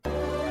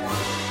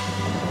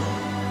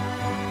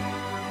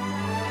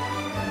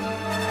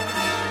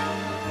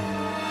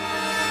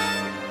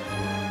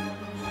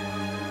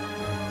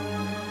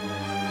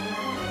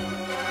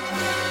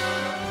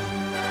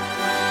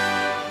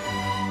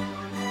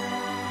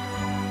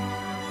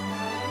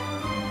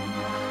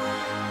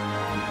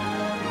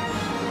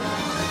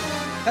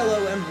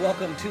Hello and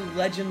welcome to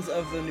Legends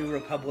of the New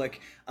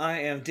Republic. I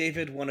am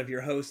David, one of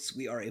your hosts.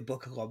 We are a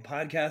book club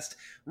podcast,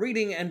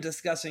 reading and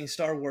discussing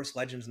Star Wars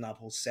Legends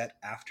novels set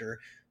after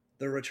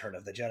The Return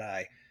of the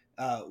Jedi.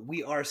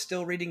 We are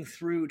still reading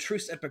through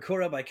Truce at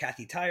Bakura by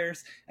Kathy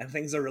Tyers, and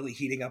things are really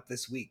heating up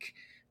this week.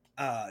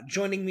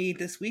 Joining me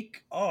this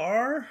week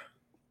are...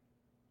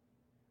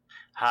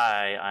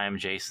 Hi, I'm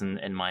Jason,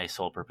 and my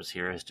sole purpose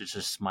here is to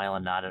just smile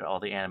and nod at all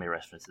the anime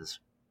references.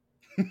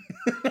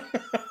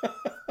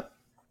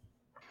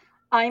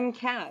 I'm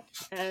Kat,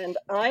 and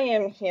I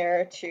am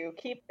here to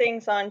keep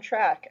things on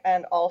track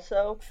and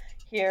also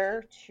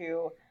here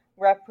to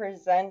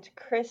represent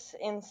Chris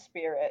in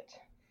spirit.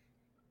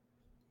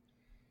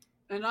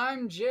 And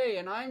I'm Jay,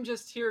 and I'm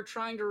just here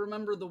trying to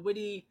remember the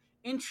witty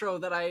intro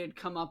that I had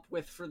come up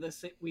with for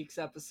this week's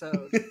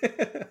episode.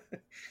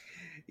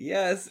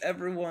 Yes,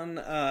 everyone,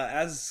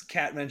 as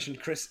Kat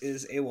mentioned, Chris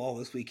is AWOL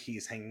this week.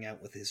 He's hanging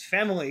out with his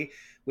family,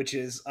 which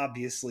is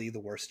obviously the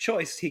worst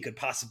choice he could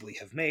possibly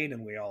have made,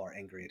 and we all are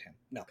angry at him.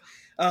 No.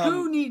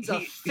 Who needs a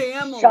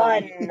family?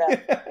 Son.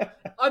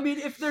 I mean,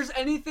 if there's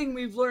anything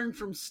we've learned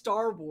from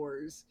Star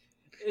Wars,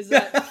 is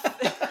that...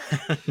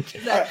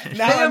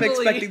 Now I'm family...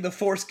 expecting the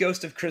Force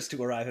ghost of Chris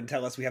to arrive and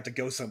tell us we have to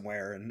go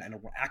somewhere, and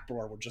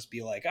Akbar will just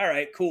be like, all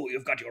right, cool,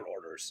 you've got your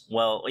orders.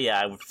 Well,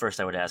 yeah, first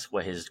I would ask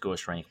what his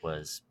ghost rank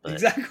was. But...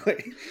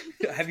 Exactly.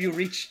 Have you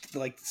reached,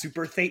 like,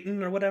 Super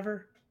Thetan or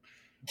whatever?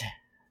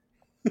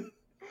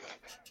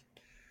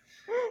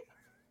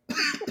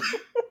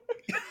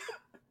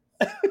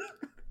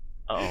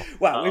 Uh-oh.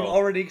 Wow, we've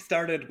already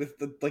started with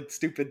the, like,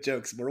 stupid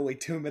jokes. We're only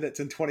 2 minutes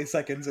and 20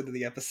 seconds into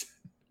the episode.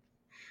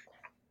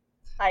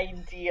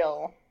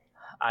 Ideal.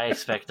 I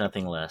expect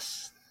nothing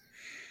less.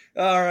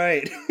 All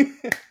right.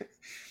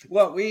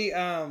 Well, we,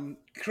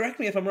 correct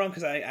me if I'm wrong,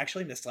 because I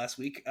actually missed last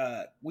week.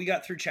 We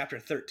got through chapter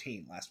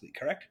 13 last week,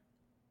 correct?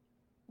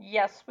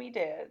 Yes, we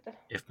did.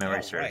 If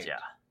memory serves, right. yeah.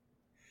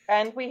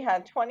 And we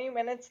had 20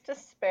 minutes to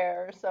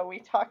spare, so we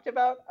talked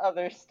about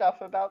other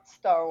stuff about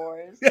Star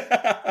Wars.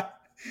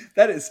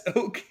 That is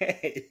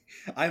okay.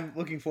 I'm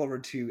looking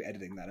forward to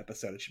editing that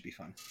episode. It should be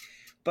fun.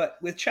 But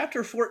with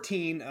chapter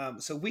 14,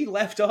 so we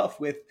left off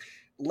with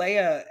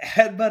Leia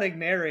headbutting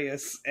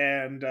Nereus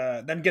and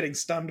then getting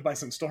stunned by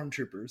some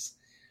stormtroopers.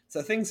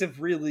 So things have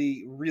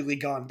really, really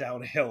gone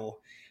downhill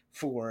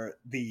for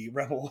the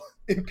Rebel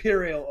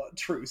Imperial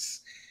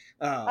truce.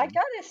 I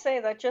gotta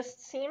say, that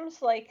just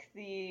seems like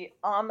the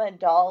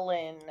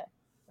Amidalin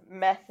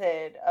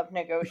method of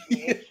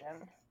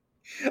negotiation.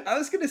 I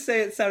was going to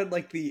say it sounded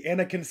like the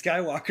Anakin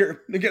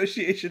Skywalker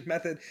negotiation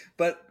method,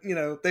 but, you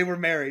know, they were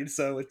married,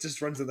 so it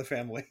just runs in the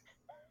family.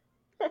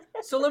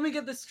 So let me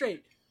get this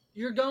straight.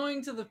 You're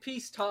going to the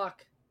peace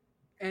talk,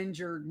 and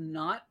you're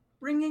not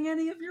bringing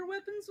any of your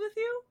weapons with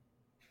you?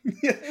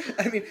 Yeah,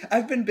 I mean,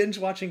 I've been binge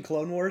watching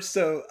Clone Wars,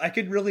 so I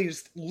could really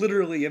just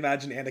literally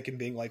imagine Anakin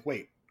being like,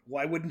 wait,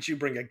 why wouldn't you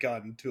bring a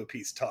gun to a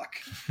peace talk?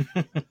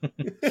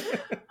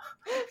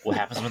 What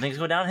happens when things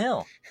go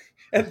downhill?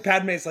 And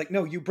Padme's like,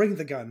 no, you bring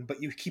the gun,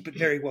 but you keep it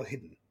very well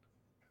hidden.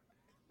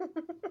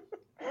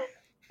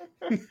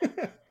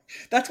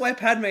 That's why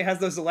Padme has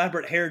those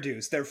elaborate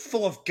hairdos. They're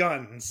full of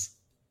guns.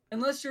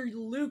 Unless you're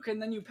Luke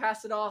and then you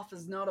pass it off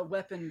as not a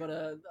weapon, but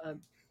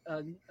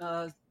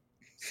a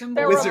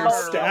symbol. Wizard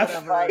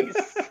staff. Whatever.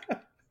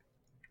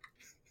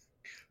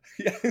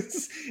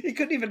 Yes, he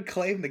couldn't even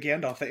claim the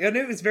Gandalf thing. And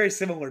it was very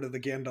similar to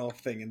the Gandalf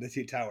thing in the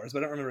Two Towers, but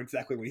I don't remember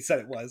exactly what he said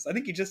it was. I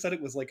think he just said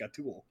it was like a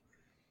tool.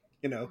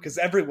 You know, because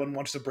everyone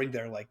wants to bring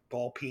their, like,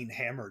 ball-peen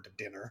hammer to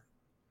dinner.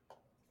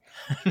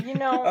 You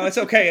know... Oh, it's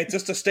okay. It's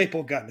just a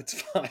staple gun. It's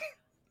fine.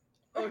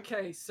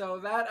 Okay, so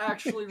that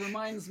actually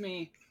reminds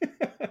me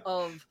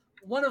of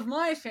one of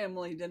my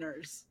family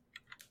dinners.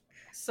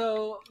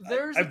 So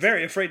there's... I'm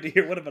very afraid to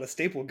hear what about a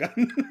staple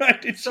gun.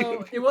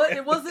 So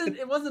it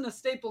wasn't a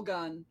staple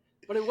gun,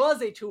 but it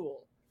was a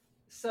tool.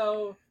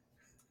 So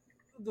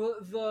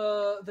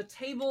the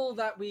table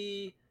that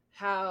we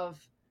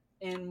have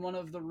in one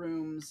of the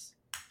rooms,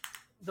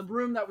 the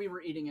room that we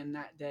were eating in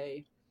that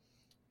day,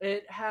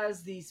 it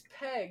has these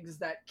pegs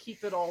that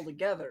keep it all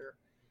together.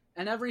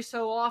 And every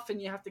so often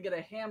you have to get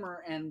a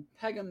hammer and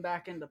peg them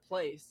back into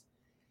place.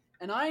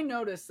 And I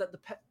noticed that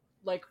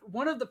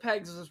one of the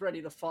pegs was ready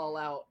to fall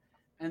out,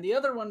 and the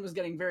other one was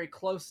getting very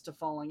close to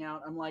falling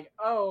out. I'm like,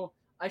 oh,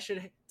 I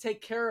should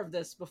take care of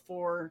this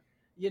before,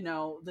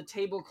 the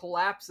table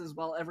collapses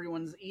while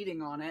everyone's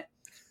eating on it.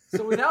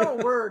 So without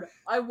a word,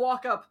 I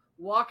walk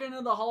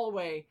into the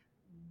hallway,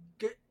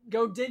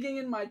 go digging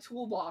in my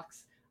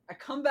toolbox. I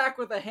come back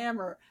with a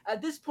hammer.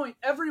 At this point,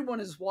 everyone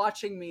is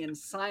watching me in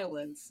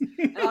silence,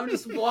 and I'm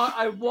just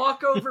I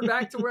walk over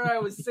back to where I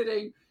was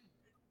sitting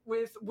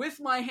with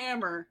my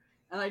hammer,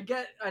 and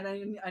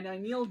I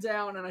kneel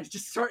down and I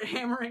just start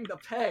hammering the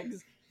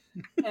pegs,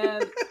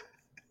 and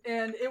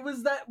it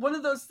was that one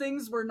of those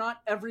things where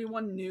not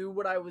everyone knew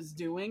what I was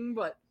doing,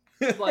 but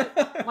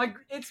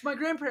it's my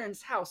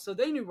grandparents' house, so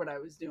they knew what I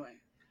was doing.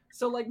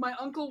 So like my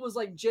uncle was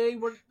like, Jay,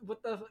 what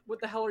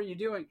the hell are you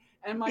doing?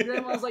 And my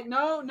grandma was like,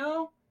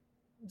 no,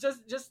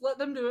 just let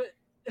them do it.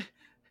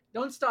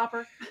 Don't stop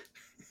her.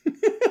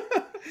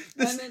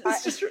 This, And then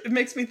this just it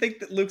makes me think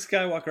that Luke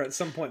Skywalker at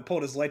some point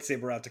pulled his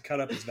lightsaber out to cut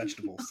up his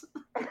vegetables.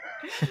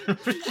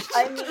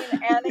 I mean,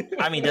 Anakin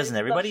I mean, doesn't used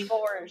everybody? the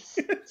Force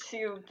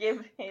to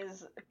give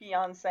his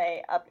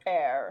fiance a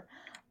pair.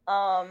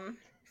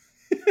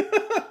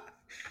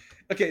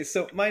 Okay,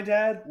 so my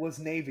dad was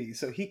Navy,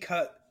 so he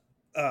cut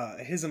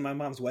his and my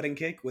mom's wedding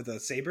cake with a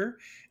saber,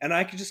 and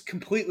I could just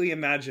completely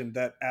imagine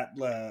that at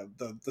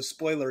the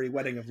spoilery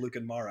wedding of Luke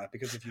and Mara,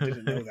 because if you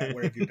didn't know that,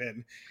 where have you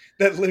been?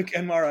 That Luke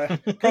and Mara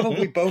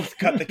probably both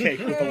cut the cake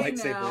with a Hey,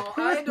 lightsaber. now,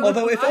 I don't-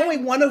 Although if I- only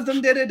one of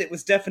them did it, it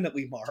was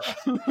definitely Mara.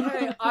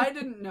 Hey, I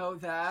didn't know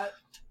that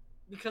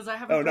because I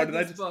haven't Oh, no, read did I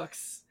these just-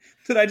 books.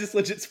 Did I just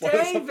legit spoil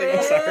something?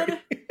 I'm sorry.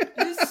 David,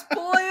 you Side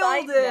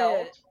spoiled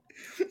note, it.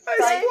 I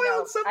Side spoiled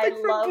note, something I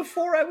from love-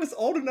 before I was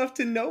old enough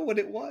to know what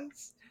it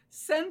was.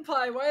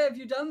 Senpai, why have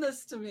you done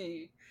this to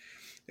me?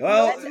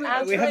 Well, And we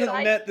as haven't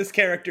side- met this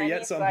character any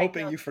yet, so I'm side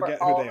hoping you notes forget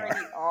we're who they are.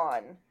 already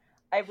on.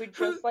 I would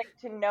just like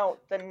to note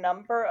the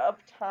number of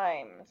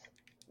times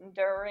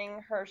during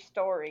her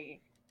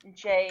story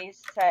Jay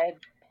said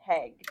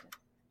pegged.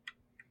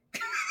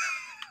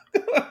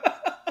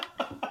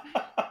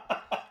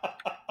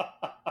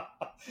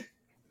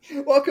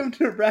 Welcome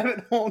to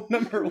rabbit hole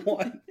number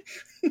 1.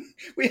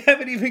 We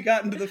haven't even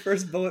gotten to the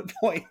first bullet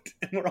point,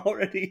 and we're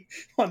already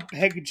on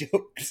peg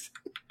jokes.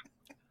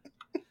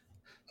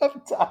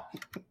 Up top.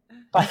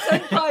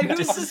 Senpai, who's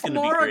This is this gonna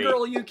be Mara great.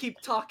 girl you keep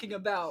talking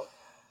about?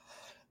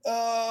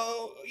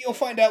 You'll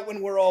find out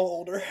when we're all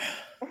older.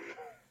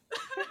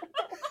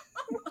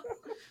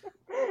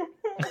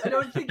 I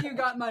don't think you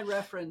got my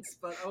reference,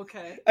 but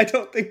okay. I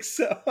don't think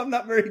so. I'm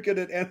not very good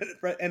at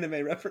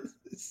anime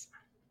references.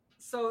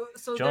 So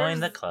Join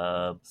the there's-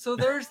 club. So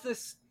there's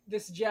this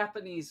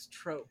Japanese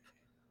trope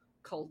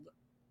called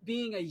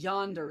being a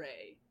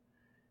yandere,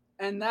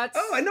 and that's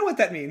Oh, I know what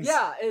that means.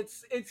 yeah.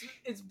 It's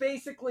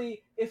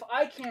basically if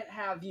I can't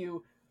have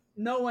you,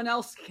 no one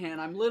else can.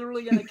 I'm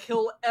literally gonna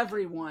kill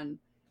everyone,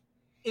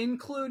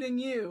 including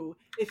you,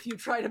 if you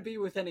try to be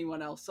with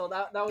anyone else. So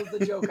that was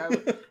the joke.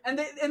 And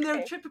they're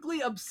Okay. typically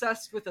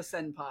obsessed with a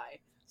senpai.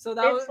 So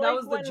that was It's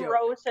like the when joke.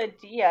 Rosa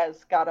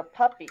Diaz got a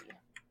puppy.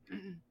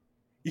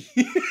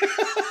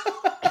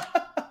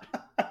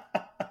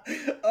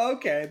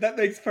 Okay, that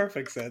makes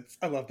perfect sense.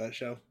 I love that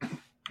show.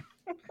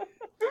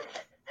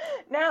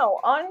 Now,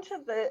 on to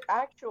the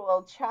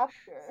actual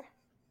chapter.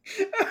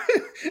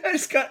 I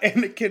just got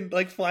Anakin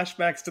like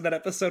flashbacks to that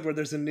episode where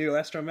there's a new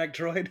astromech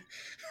droid.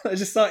 I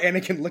just saw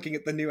Anakin looking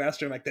at the new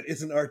astromech that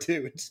isn't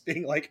R2 and just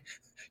being like,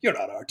 "You're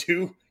not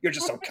R2. You're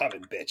just some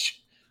common bitch."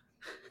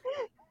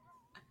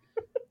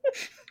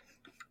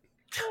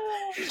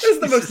 This is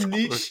the This most is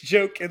niche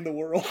joke in the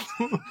world.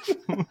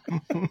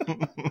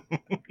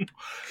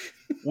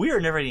 We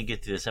are never going to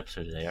get through this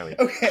episode today, are we?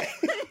 Okay,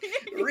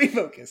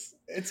 refocus.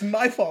 It's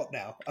my fault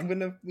now. I'm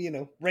gonna,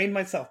 rein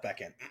myself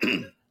back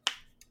in.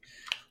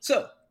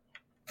 So,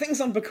 things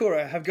on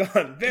Bakura have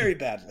gone very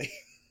badly.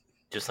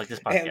 Just like this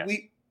podcast. And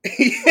we,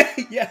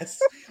 yes,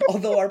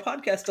 although our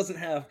podcast doesn't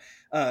have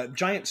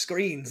giant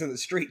screens in the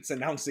streets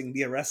announcing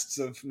the arrests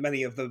of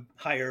many of the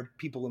higher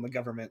people in the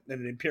government in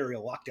an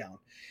imperial lockdown,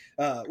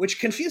 which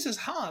confuses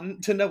Han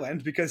to no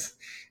end because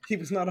he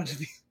was not under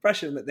the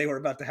impression that they were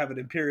about to have an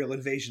imperial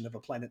invasion of a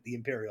planet the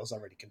Imperials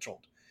already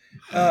controlled.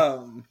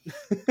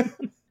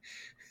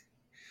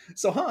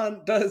 So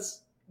Han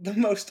does the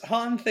most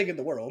Han thing in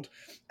the world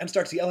and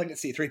starts yelling at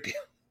C-3PO.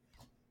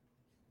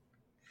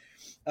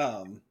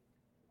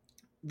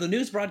 The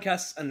news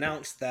broadcasts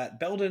announced that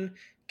Belden,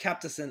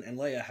 Captason, and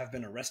Leia have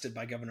been arrested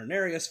by Governor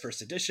Nereus for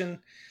sedition,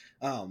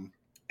 and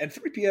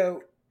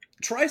 3PO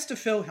tries to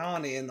fill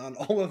Han in on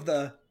all of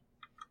the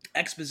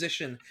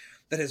exposition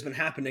that has been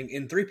happening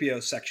in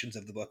 3PO's sections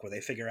of the book, where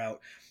they figure out,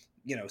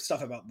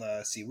 stuff about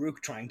the Sirook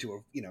trying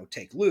to,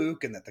 take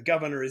Luke, and that the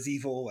governor is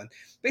evil, and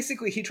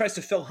basically he tries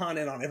to fill Han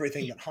in on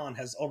everything that Han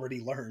has already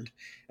learned,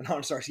 and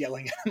Han starts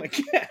yelling at him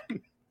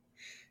again.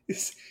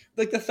 It's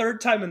like the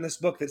third time in this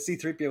book that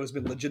C-3PO has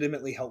been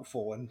legitimately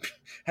helpful and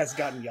has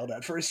gotten yelled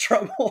at for his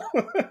trouble.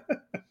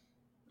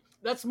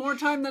 That's more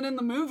time than in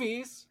the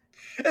movies.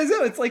 And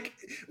so it's like,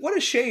 what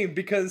a shame,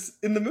 because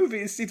in the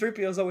movies,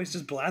 C-3PO is always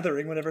just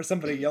blathering whenever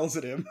somebody yells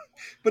at him.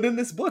 But in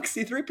this book,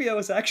 C-3PO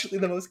is actually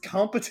the most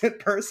competent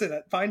person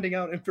at finding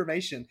out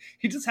information.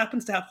 He just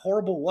happens to have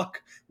horrible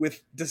luck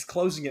with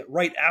disclosing it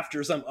right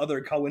after some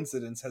other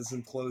coincidence has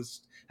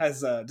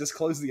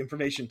disclosed the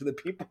information to the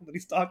people that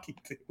he's talking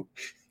to.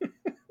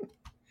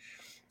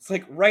 It's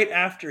like right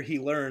after he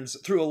learns,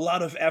 through a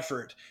lot of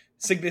effort,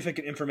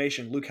 significant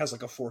information, Luke has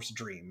like a forced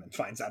dream and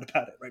finds out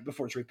about it right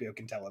before 3PO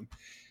can tell him.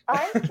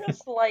 I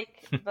just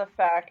like the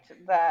fact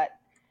that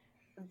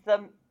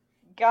the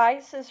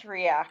guys'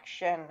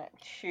 reaction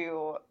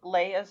to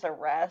Leia's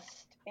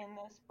arrest in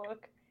this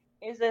book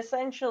is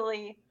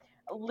essentially,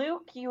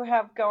 Luke, you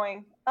have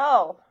going,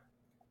 "Oh,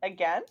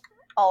 again?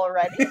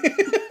 Already?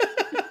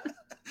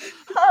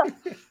 Huh."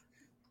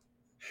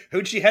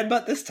 Who'd she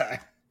headbutt this time?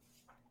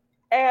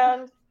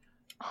 And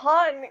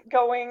Han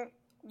going,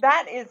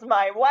 "That is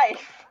my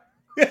wife."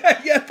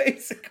 Yeah,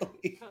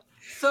 basically.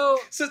 So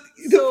So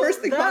the So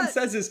first thing Han that-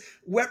 says is,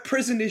 "What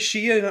prison is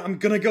she in? I'm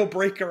gonna go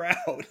break her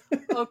out."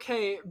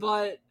 okay,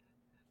 but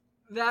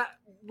that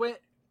went.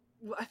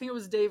 I think it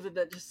was David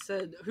that just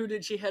said, "Who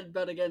did she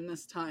headbutt again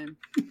this time?"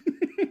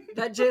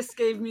 That just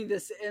gave me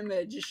this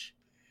image,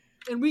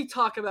 and we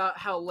talk about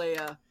how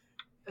Leia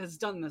has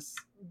done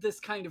this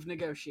kind of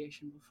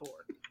negotiation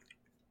before.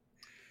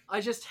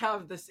 I just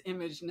have this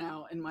image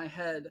now in my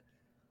head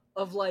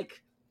of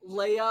like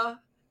Leia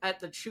at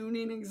the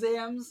tuning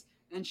exams,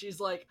 and she's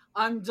like,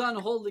 "I'm done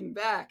holding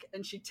back,"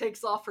 and she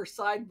takes off her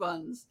side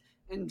buns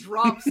and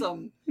drops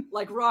them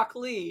like Rock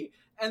Lee,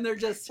 and they're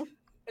just,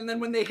 and then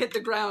when they hit the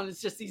ground,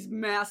 it's just these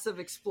massive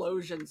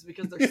explosions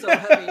because they're so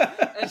heavy,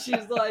 and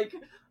she's like,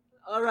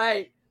 "All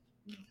right,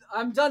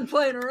 I'm done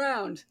playing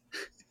around."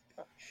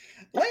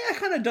 Leia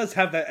kind of does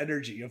have that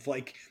energy of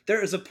like,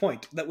 there is a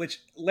point at which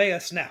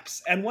Leia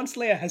snaps, and once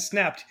Leia has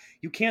snapped,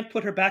 you can't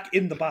put her back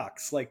in the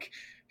box. Like,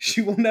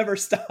 she will never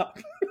stop.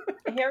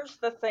 Here's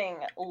the thing.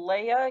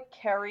 Leia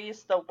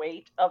carries the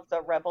weight of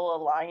the Rebel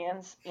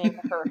Alliance in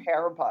her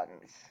hair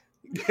buns.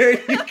 There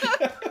you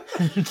go.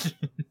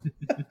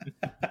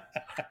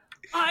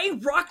 I,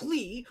 Rock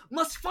Lee,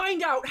 must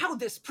find out how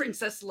this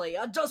Princess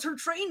Leia does her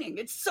training.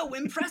 It's so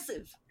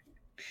impressive.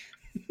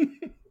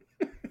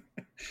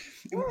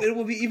 It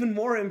will be even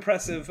more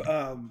impressive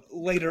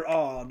later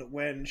on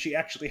when she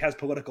actually has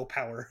political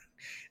power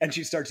and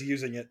she starts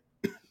using it.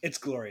 It's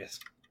glorious.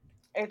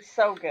 It's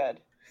so good.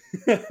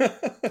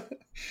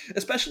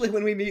 Especially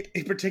when we meet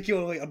a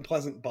particularly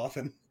unpleasant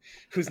Bothan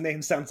whose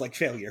name sounds like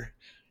failure.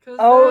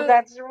 Oh,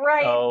 that's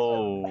right.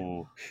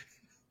 Oh.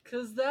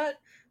 Because that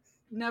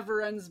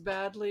never ends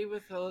badly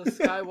with a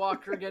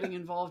Skywalker getting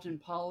involved in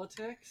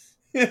politics.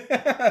 It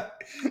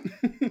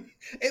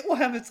will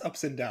have its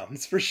ups and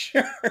downs for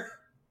sure.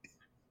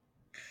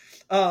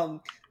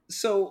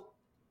 So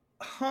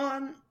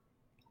Han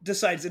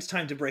decides it's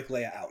time to break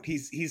Leia out.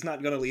 He's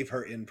not going to leave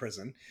her in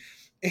prison.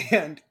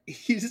 And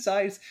he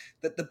decides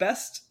that the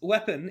best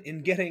weapon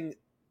in getting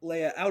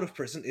Leia out of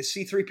prison is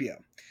C-3PO.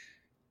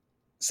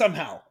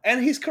 Somehow.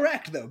 And he's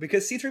correct, though,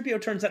 because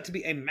C-3PO turns out to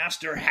be a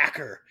master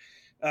hacker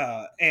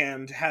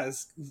and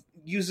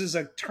uses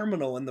a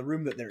terminal in the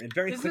room that they're in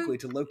very quickly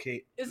to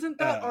locate. Isn't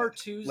that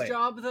R2's Leia.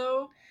 job,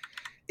 though?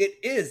 It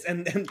is,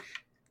 and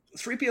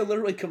 3PO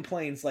literally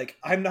complains, like,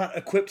 "I'm not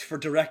equipped for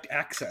direct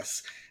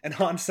access." And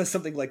Han says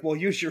something like, "Well,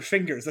 use your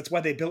fingers. That's why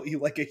they built you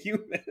like a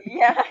human."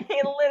 Yeah,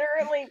 he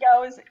literally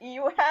goes,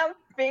 "You have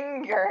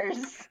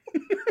fingers."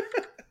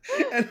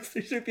 And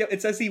 3PO,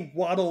 it says he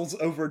waddles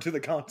over to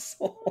the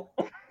console.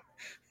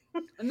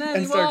 And then And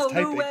he starts waddled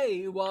typing.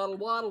 away, waddle,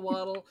 waddle,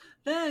 waddle.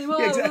 Then he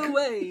waddled exactly.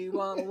 away,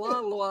 waddle,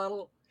 waddle,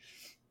 waddle.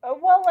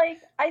 Well, like,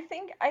 I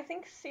think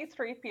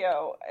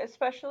C-3PO,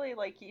 especially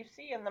like you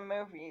see in the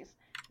movies,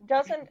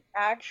 doesn't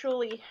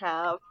actually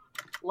have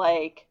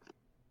like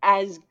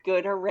as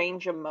good a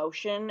range of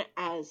motion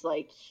as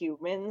like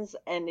humans,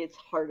 and it's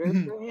harder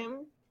Mhm. for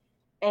him.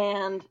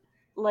 And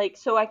like,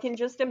 so I can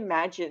just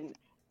imagine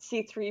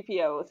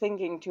C-3PO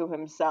thinking to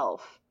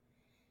himself,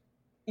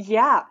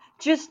 "Yeah,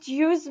 just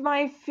use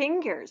my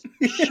fingers."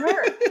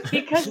 Sure,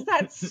 because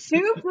that's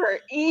super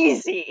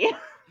easy.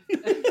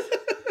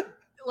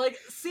 Like,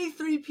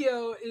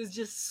 C-3PO is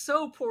just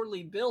so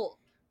poorly built.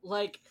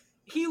 Like,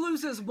 he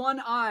loses one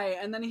eye,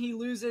 and then he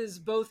loses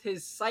both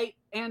his sight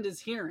and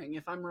his hearing,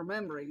 if I'm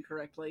remembering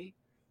correctly.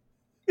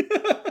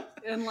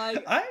 And,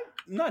 like, I'm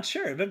not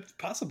sure, but it's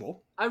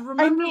possible. I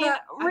remember mean,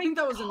 that. I think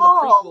that was in the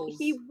recall,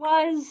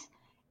 prequels.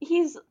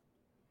 he's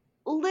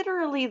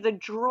literally the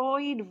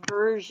droid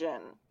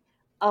version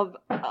of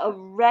a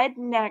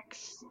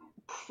redneck's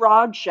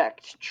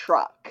project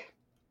truck.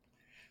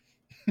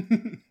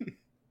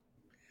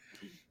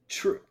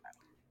 True.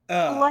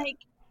 Like,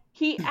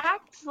 he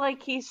acts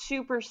like he's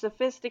super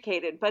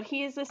sophisticated, but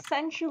he is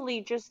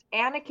essentially just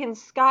Anakin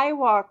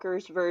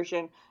Skywalker's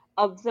version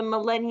of the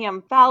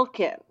Millennium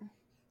Falcon.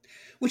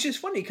 Which is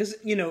funny because,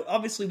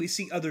 obviously we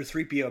see other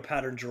 3PO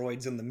pattern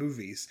droids in the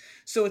movies,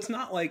 so it's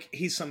not like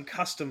he's some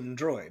custom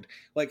droid.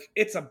 Like,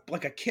 it's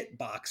like a kit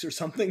box or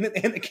something that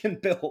Anakin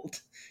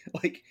built.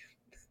 Like,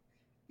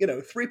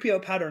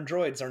 3PO pattern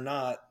droids are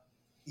not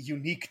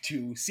unique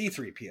to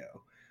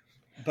C-3PO,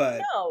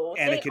 but No,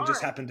 they Anakin just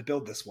aren't. happened to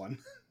build this one.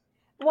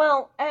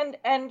 Well, and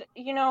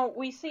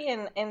we see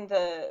in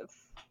the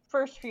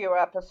first few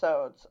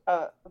episodes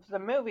of the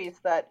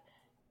movies that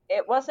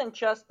it wasn't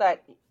just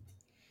that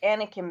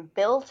Anakin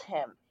built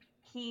him;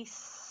 he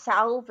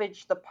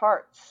salvaged the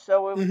parts.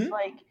 So it was Mhm.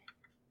 like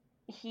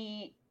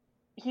he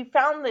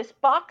found this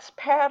box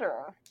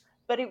pattern,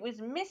 but it was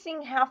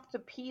missing half the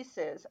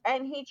pieces,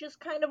 and he just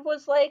kind of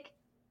was like,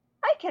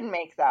 "I can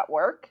make that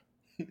work."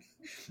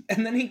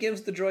 And then he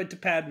gives the droid to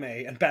Padme,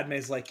 and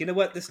Padme's like, "You know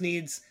what? This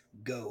needs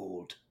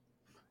gold."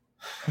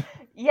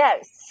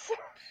 Yes,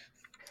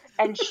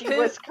 and she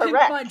was Pimp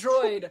correct. My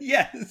Droid.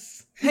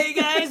 Yes! Hey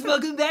guys,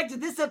 welcome back to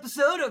this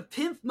episode of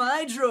Pimp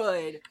My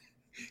Droid.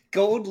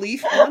 Gold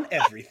leaf on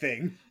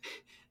everything.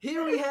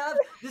 Here we have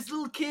this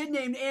little kid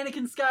named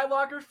Anakin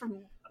Skywalker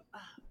from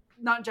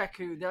not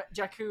Jakku.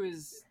 Jakku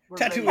is where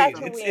Rey is Tatooine.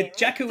 from. Jakku is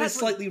Tatooine.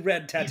 slightly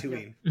red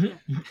Tatooine.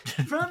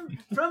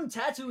 From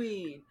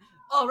Tatooine.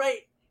 All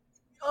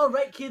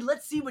right, kid.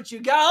 Let's see what you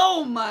got.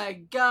 Oh my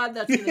God,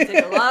 that's gonna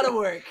take a lot of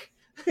work.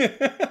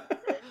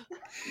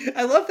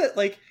 I love that,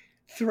 like,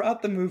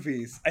 throughout the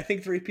movies, I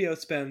think 3PO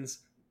spends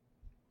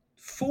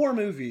 4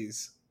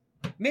 movies,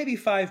 maybe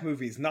 5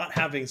 movies, not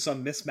having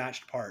some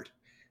mismatched part.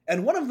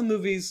 And one of the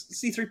movies,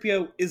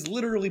 C-3PO is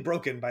literally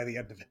broken by the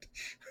end of it.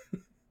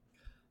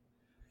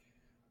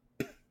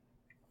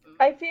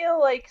 I feel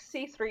like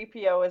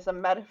C-3PO is a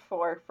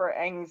metaphor for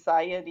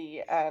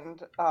anxiety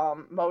and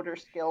motor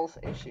skills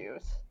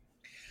issues.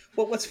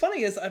 Well, what's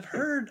funny is I've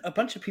heard a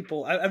bunch of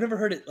people, I've never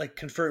heard it like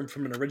confirmed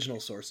from an original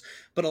source,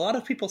 but a lot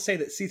of people say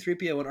that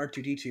C-3PO and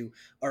R2-D2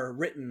 are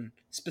written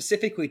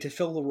specifically to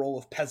fill the role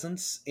of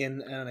peasants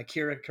in an a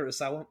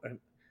Kurosawa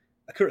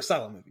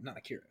movie, not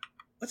Akira.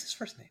 What's his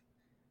first name?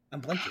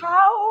 I'm blanking.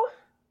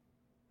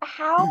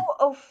 How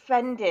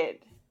offended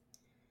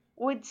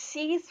would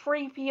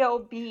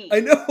C-3PO be? I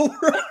know,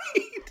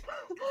 right?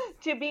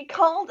 To be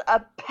called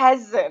a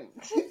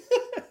peasant.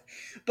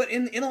 But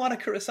in a lot of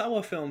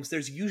Kurosawa films,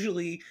 there's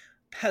usually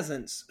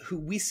peasants who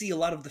we see a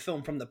lot of the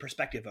film from the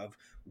perspective of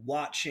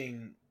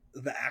watching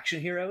the action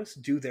heroes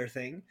do their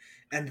thing,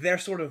 and they're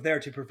sort of there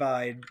to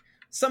provide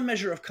some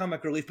measure of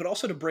comic relief, but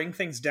also to bring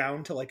things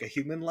down to like a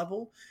human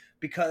level,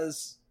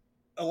 because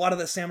a lot of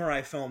the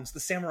samurai films, the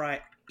samurai,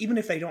 even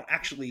if they don't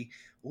actually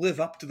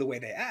live up to the way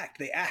they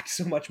act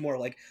so much more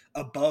like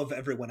above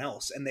everyone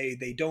else, and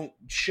they don't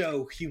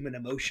show human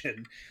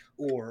emotion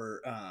or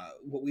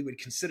what we would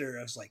consider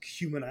as like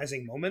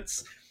humanizing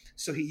moments.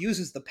 So he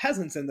uses the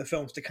peasants in the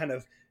films to kind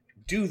of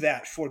do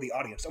that for the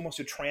audience, almost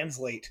to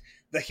translate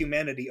the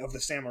humanity of the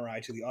samurai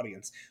to the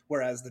audience.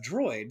 Whereas the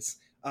droids,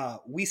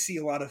 we see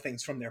a lot of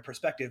things from their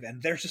perspective,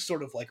 and they're just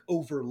sort of like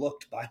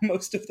overlooked by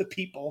most of the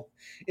people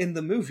in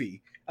the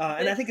movie.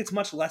 And I think it's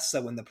much less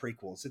so in the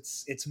prequels.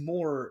 It's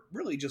more,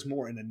 really just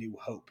more in A New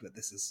Hope that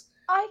this is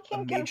I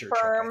can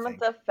confirm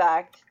the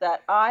fact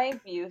that I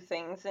view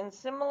things in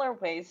similar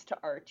ways to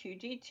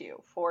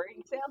R2-D2. For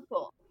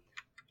example,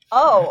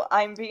 oh,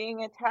 I'm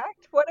being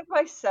attacked? What if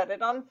I set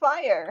it on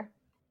fire?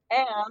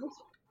 And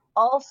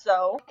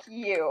also,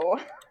 you.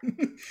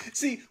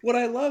 See, what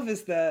I love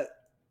is that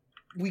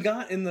we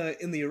got in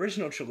the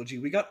original trilogy,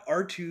 we got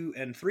R2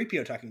 and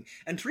 3PO talking,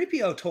 and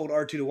 3PO told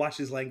R2 to watch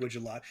his language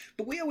a lot,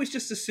 but we always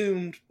just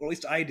assumed, or at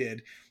least I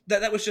did,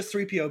 that was just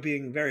 3PO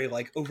being very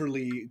like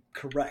overly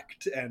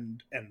correct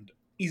and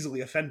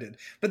easily offended.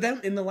 But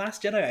then in The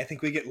Last Jedi, I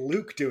think we get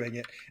Luke doing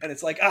it, and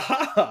it's like,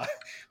 aha!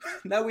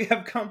 Now we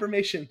have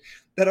confirmation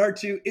that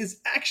R2 is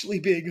actually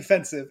being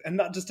offensive and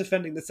not just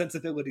offending the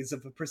sensibilities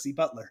of a prissy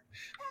butler.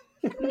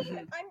 I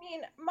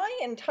mean, my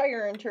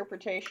entire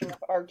interpretation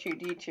of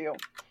R2-D2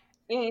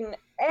 in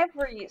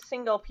every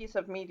single piece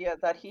of media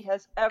that he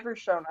has ever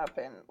shown up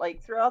in,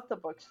 like throughout the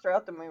books,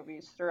 throughout the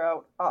movies,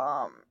 throughout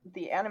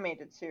the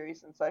animated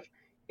series and such,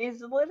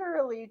 is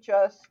literally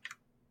just,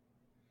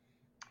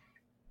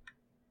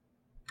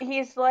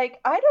 he's like,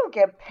 I don't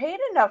get paid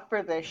enough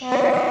for this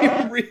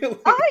shit. Really?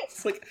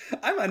 It's like,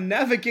 I'm a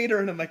navigator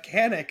and a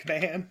mechanic,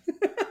 man.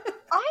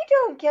 I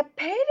don't get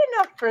paid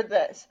enough for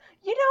this.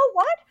 You know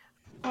what?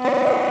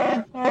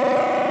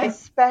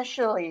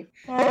 Especially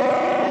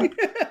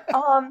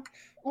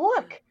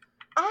look,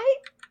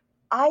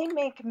 I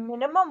make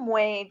minimum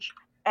wage,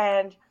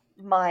 and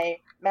my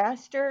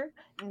master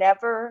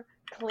never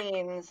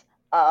cleans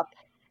up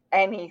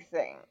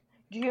anything.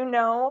 Do you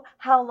know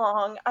how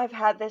long I've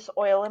had this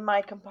oil in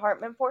my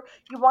compartment for?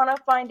 You want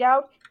to find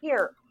out?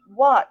 Here,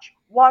 watch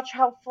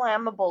how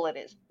flammable it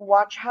is.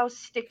 Watch how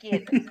sticky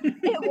it is.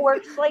 It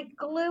works like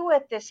glue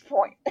at this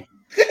point.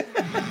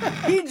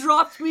 He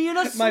dropped me in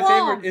a swamp. My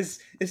favorite is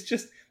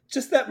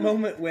just that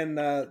moment when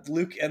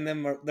Luke and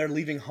them they're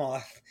leaving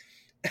Hoth,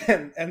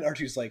 and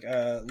R2's like,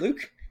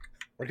 Luke,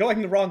 we're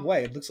going the wrong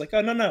way. It looks like,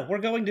 oh no, we're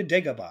going to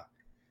Dagobah.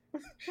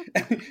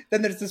 And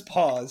then there's this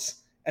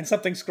pause, and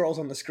something scrolls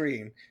on the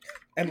screen,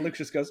 and Luke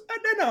just goes,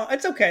 oh, no,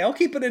 it's okay. I'll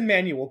keep it in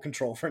manual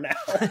control for now.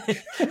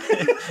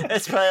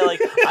 It's probably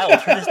like, I will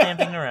turn this damn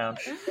thing around.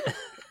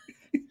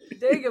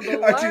 Dagobah,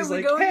 why R2's are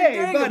we like, going hey,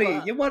 to Dagobah?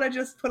 buddy, you want to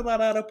just put it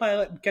on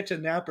autopilot and catch a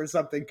nap or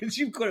something? Because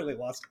you've clearly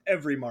lost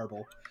every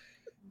marble.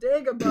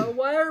 Dagobah,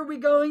 why are we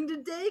going to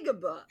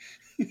Dagobah?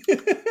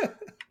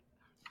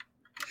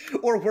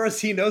 Or worse,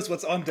 he knows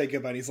what's on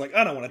Dagobah, and he's like,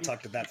 I don't want to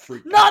talk to that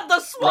freak. Not the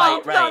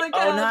swamp! Right. Not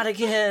again! Oh, not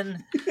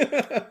again!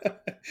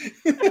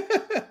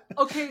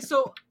 Okay,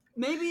 so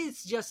maybe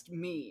it's just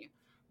me,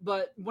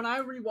 but when I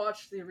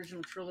rewatched the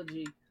original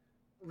trilogy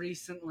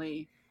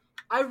recently,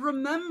 I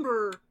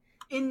remember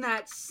in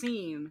that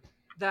scene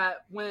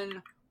that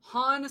when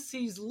Han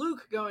sees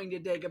Luke going to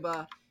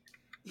Dagobah,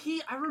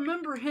 I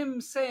remember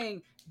him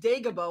saying,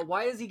 Dagobah,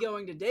 why is he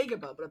going to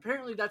Dagobah? But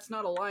apparently that's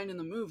not a line in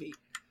the movie.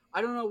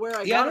 I don't know where I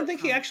got it. Yeah, I don't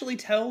think he actually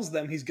tells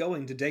them he's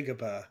going to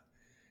Dagobah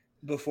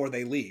before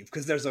they leave,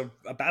 because there's a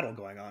battle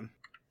going on.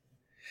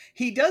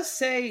 He does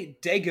say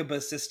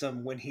Dagobah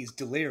system when he's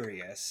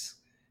delirious.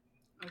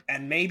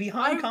 And maybe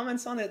Han I-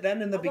 comments on it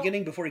then in the Well,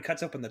 beginning before he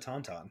cuts open the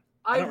Tauntaun.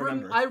 I don't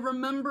remember. I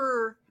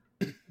remember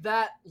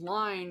that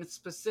line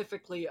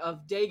specifically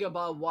of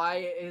Dagobah. Why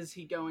is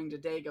he going to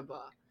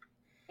Dagobah?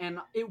 And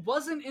it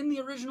wasn't in the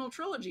original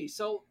trilogy.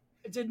 So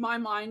did my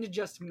mind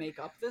just make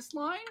up this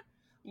line?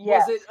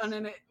 Yes.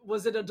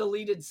 Was it a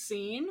deleted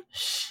scene?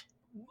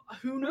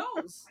 Who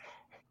knows?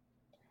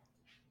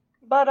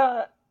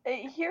 But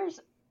here's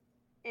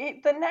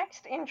the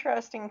next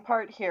interesting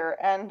part here,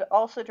 and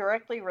also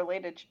directly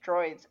related to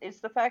droids, is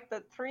the fact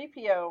that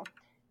 3PO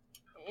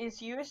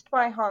is used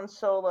by Han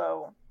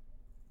Solo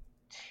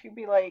to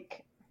be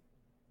like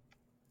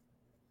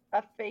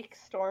a fake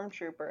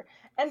stormtrooper.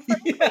 And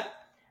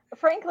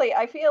frankly,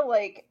 I feel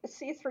like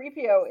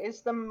C-3PO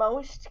is the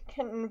most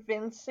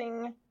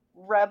convincing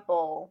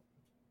rebel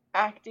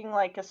acting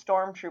like a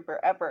stormtrooper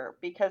ever,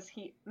 because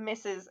he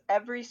misses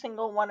every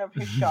single one of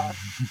his shots.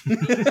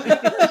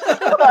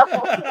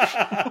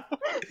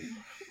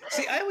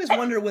 See, I always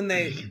wonder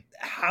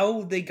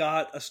how they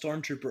got a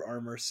stormtrooper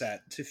armor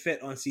set to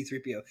fit on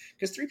C-3PO,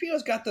 because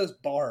 3PO's got those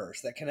bars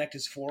that connect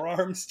his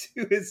forearms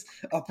to his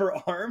upper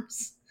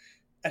arms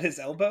at his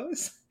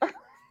elbows.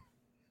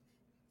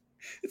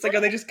 It's like, are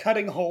they just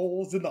cutting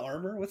holes in the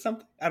armor with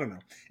something? I don't know.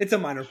 It's a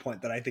minor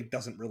point that I think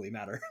doesn't really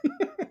matter.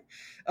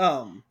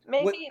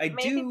 Maybe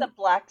the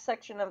black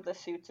section of the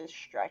suits is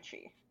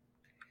stretchy.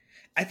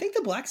 I think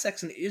the black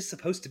section is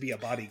supposed to be a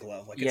body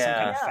glove, like it's some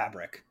kind of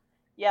fabric.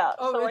 Yeah.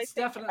 Oh, so it's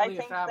definitely I a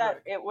think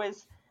fabric. that it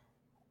was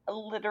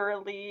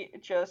literally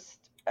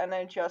just an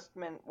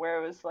adjustment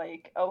where it was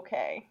like,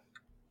 okay,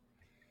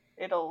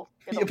 it'll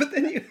Yeah, but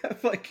then you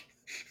have like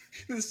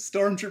this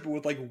stormtrooper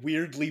with like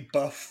weirdly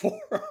buff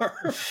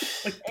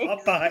forearms, like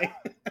Popeye.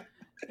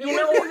 You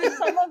know,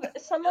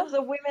 some of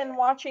the women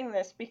watching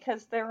this,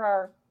 because there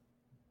are,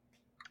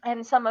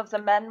 and some of the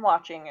men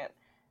watching it,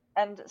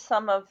 and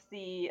some of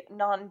the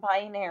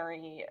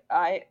non-binary,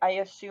 I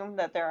assume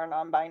that there are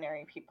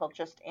non-binary people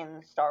just in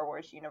the Star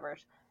Wars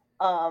universe,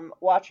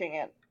 watching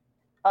it,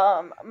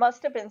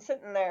 must have been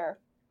sitting there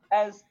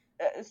as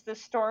the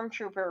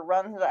stormtrooper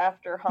runs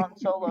after Han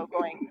Solo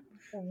going,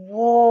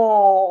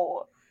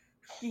 whoa,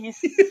 he's,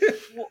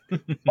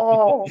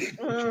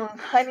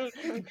 honey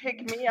can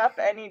pick me up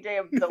any day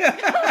of the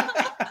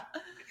week.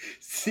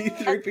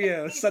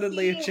 C-3PO,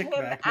 suddenly a chick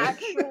magnet.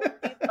 Actually,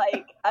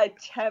 like,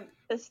 attempt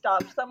to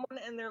stop someone,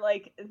 and they're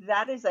like,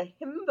 that is a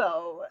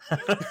himbo.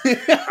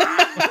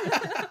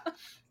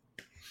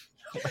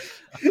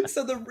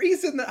 So the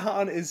reason that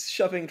Han is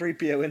shoving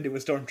 3PO into a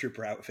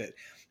stormtrooper outfit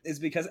is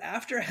because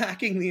after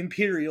hacking the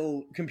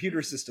Imperial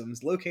computer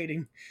systems,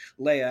 locating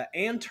Leia,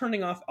 and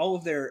turning off all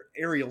of their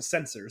aerial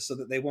sensors so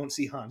that they won't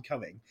see Han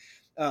coming,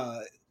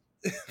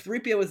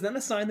 3PO is then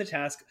assigned the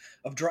task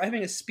of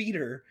driving a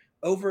speeder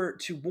over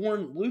to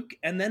warn Luke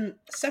and then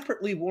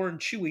separately warn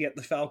Chewie at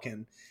the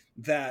Falcon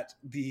that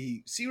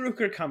the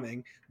Sea-Rook are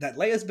coming, that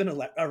Leia's been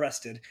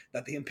arrested,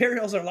 that the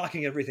Imperials are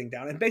locking everything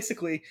down, and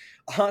basically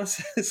Han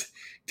says,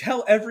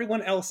 tell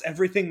everyone else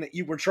everything that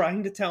you were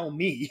trying to tell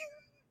me.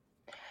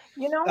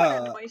 You know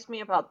what annoys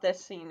me about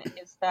this scene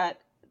is that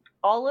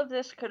all of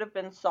this could have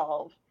been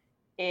solved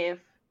if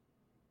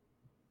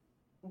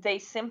they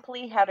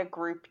simply had a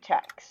group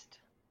text.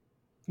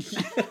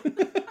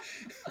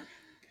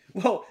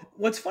 Well,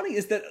 what's funny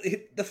is that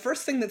the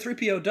first thing that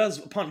 3PO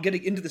does upon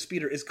getting into the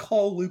speeder is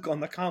call Luke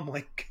on the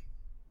comlink.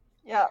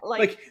 Yeah,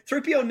 like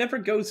 3PO never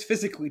goes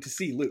physically to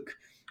see Luke.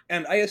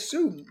 And I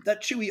assume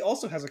that Chewie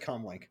also has a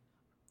comlink.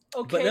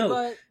 Okay,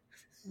 but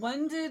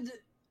when did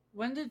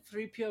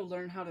 3PO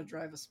learn how to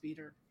drive a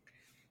speeder?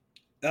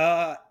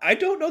 I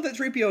don't know that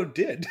 3PO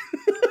did.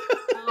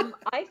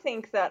 I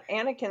think that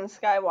Anakin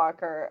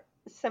Skywalker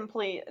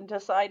simply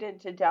decided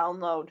to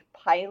download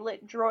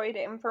pilot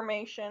droid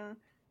information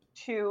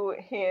to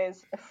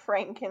his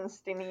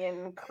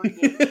Frankensteinian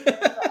creation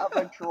of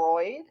a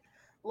droid.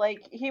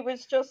 Like, he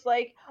was just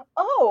like,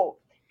 oh,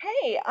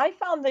 hey, I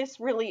found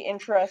this really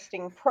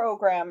interesting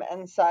program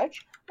and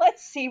such.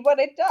 Let's see what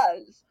it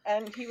does.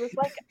 And he was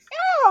like,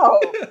 oh,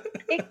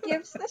 it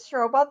gives this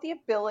robot the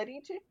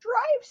ability to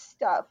drive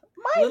stuff.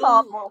 My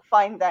mom will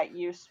find that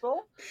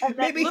useful. And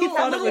maybe he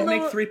thought it would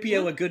make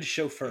 3PO a good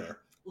chauffeur.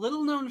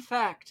 Little known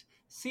fact,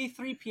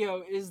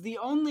 C-3PO is the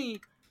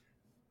only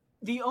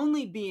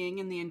being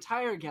in the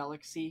entire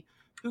galaxy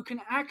who can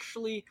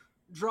actually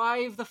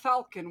drive the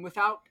Falcon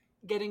without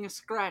getting a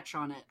scratch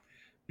on it.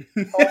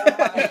 Oh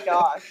my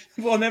gosh.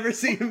 We'll never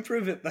see him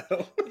prove it,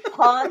 though.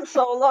 Han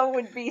Solo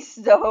would be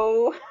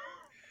so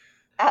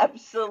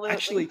absolutely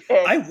Actually,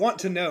 pissed. I want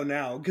to know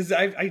now, because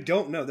I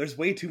don't know. There's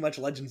way too much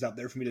Legends out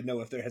there for me to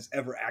know if there has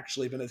ever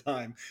actually been a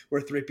time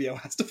where 3PO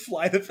has to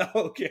fly the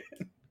Falcon.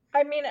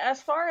 I mean,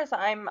 as far as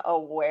I'm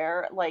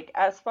aware, like,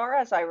 as far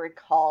as I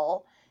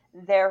recall,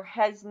 there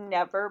has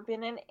never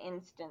been an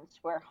instance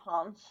where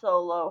Han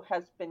Solo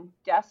has been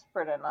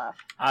desperate enough.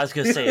 I was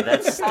gonna say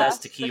that's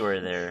the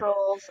keyword there.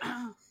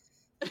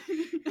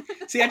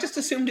 See, I just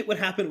assumed it would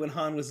happen when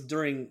Han was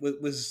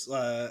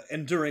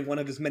enduring one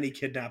of his many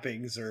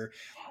kidnappings or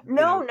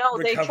No,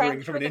 they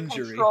recovering from transfer an the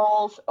injury.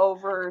 controls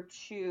over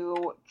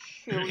to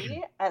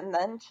Chewie and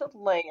then to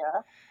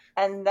Leia,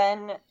 and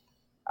then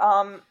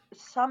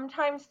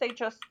sometimes they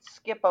just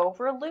skip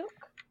over Luke.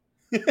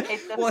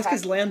 Well, it's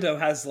because Lando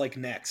has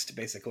next,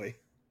 basically.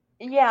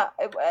 Yeah,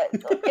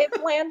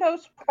 if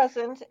Lando's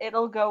present,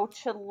 it'll go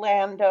to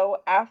Lando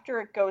after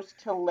it goes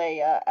to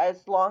Leia,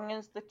 as long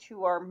as the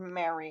two are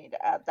married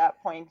at that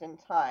point in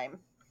time.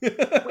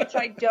 Which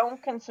I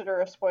don't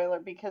consider a spoiler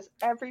because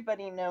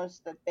everybody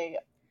knows that they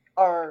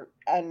are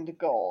end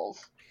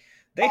goals.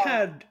 They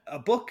had a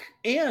book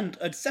and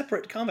a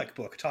separate comic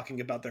book talking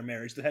about their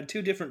marriage that had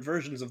two different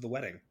versions of the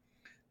wedding.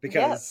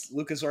 Because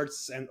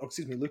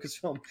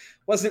Lucasfilm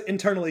wasn't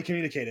internally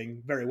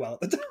communicating very well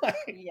at the time.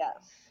 Yes.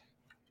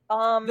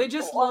 They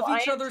just love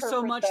each other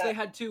so much they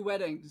had two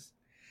weddings.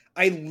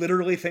 I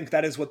literally think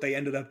that is what they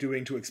ended up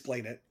doing to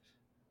explain it.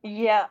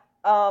 Yeah.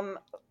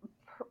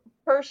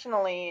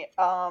 Personally,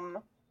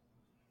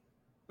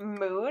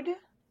 mood.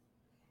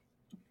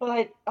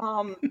 But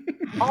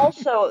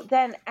also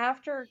then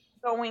after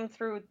going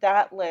through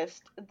that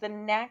list, the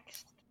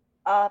next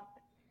up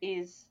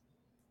is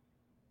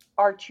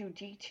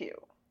R2-D2.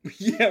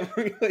 Yeah,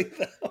 really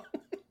though.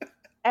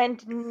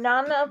 And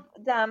none of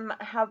them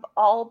have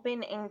all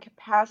been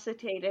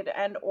incapacitated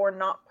and or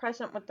not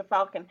present with the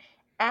Falcon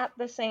at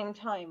the same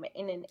time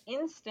in an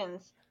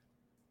instance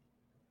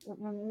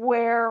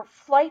where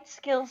flight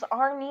skills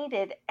are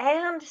needed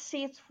and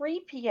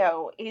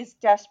C-3PO is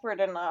desperate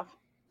enough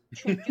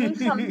to do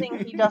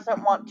something he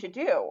doesn't want to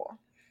do.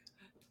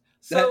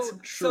 That's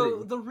true.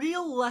 So the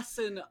real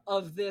lesson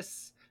of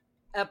this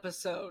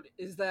episode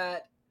is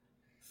that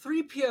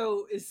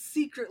 3PO is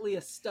secretly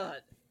a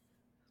stud.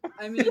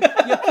 I mean, you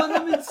put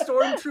him in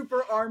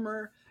stormtrooper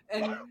armor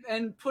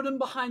and put him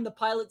behind the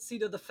pilot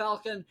seat of the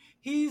Falcon.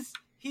 He's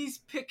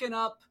picking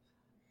up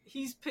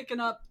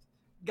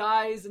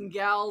guys and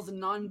gals and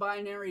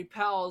non-binary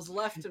pals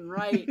left and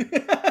right.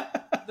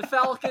 The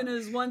Falcon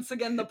is once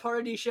again the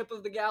party ship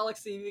of the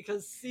galaxy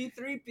because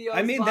C-3PO.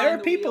 I mean, there are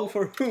people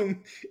for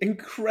whom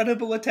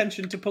incredible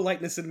attention to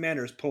politeness and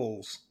manners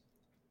pulls.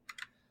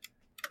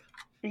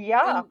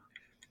 Yeah.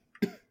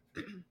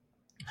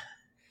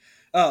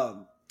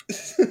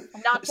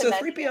 So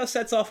 3PO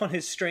sets off on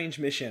his strange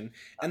mission,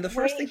 and the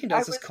first thing he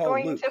does is call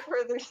Luke. I was going to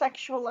further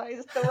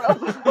sexualize the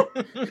robot.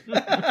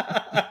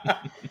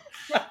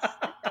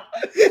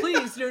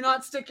 Please do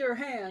not stick your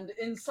hand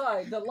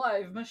inside the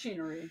live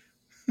machinery.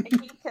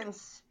 He can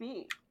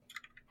speak.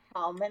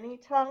 How many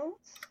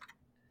tongues?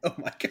 Oh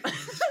my god.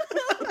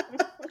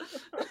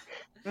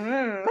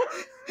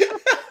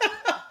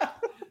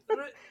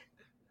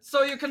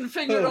 So you can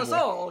figure us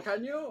all,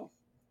 can you?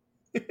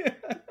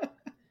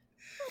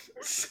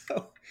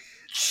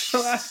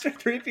 So after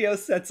 3PO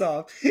sets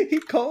off, he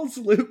calls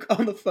Luke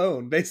on the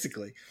phone,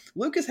 basically.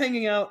 Luke is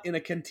hanging out in a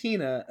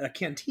cantina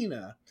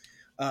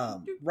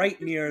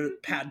right near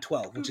Pad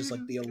 12, which is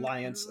the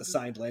Alliance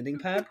assigned landing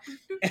pad.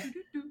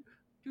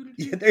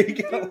 Yeah, there you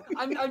go.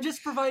 I'm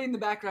just providing the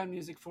background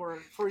music for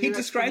He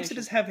describes it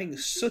as having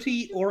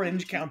sooty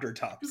orange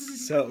countertops,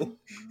 so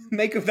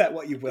make of that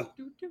what you will.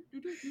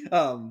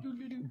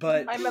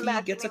 But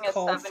he gets a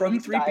call from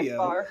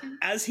 3PO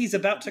as he's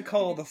about to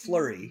call the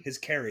Flurry, his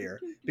carrier,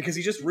 because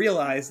he just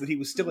realized that he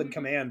was still in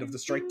command of the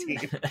strike team,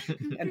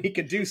 and he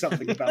could do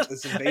something about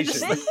this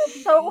invasion. This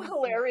is so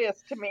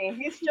hilarious to me.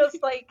 He's just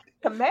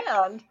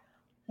command?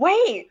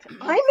 Wait,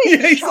 I'm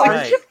in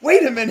charge.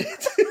 Wait a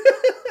minute.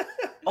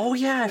 Oh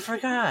yeah, I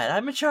forgot.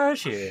 I'm in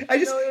charge here.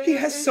 He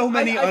has so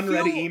many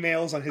unread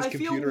emails on his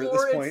computer at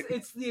this point.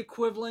 It's the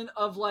equivalent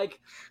of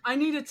I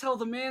need to tell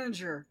the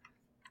manager.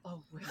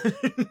 Oh wait.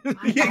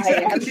 Yeah,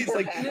 exactly.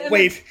 He's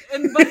wait.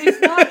 But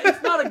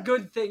it's not a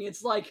good thing.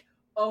 It's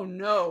oh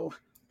no,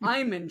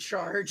 I'm in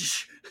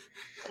charge.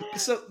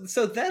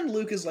 So then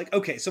Luke is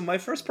okay, so my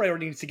first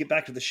priority is to get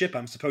back to the ship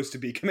I'm supposed to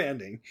be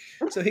commanding.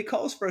 So he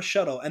calls for a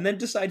shuttle and then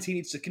decides he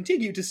needs to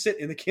continue to sit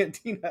in the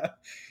cantina.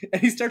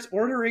 And he starts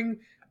ordering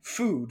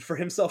food for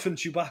himself and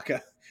Chewbacca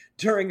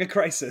during a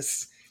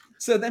crisis.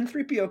 So then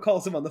 3PO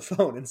calls him on the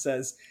phone and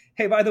says,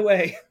 hey, by the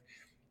way,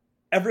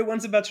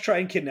 everyone's about to try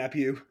and kidnap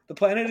you. The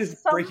planet is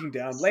breaking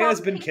down.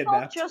 Leia's been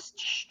kidnapped. Just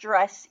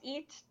stress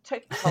eat to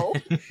cope.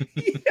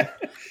 Yeah.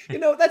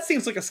 That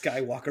seems like a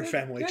Skywalker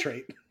family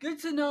trait. Good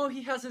to know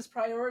he has his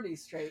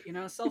priorities straight,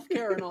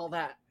 self-care and all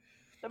that.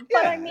 But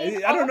yeah, I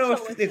mean, I don't know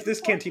if this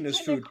cantina's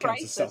food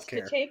counts as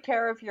self-care. To take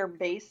care of your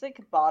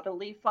basic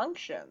bodily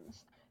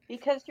functions.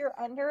 Because you're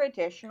under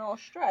additional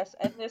stress,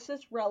 and this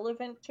is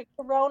relevant to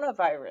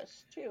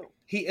coronavirus, too.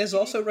 He is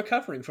also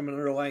recovering from an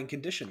underlying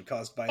condition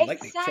caused by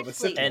lightning from a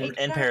Sith and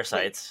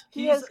parasites.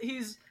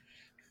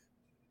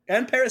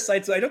 And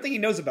parasites. I don't think he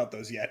knows about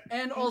those yet.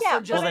 And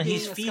also, then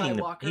he's feeding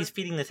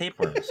the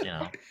tapeworms.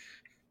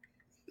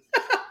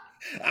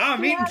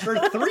 I'm eating for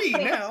 3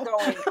 now.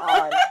 Going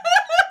on.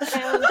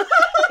 And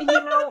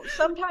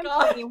sometimes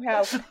when you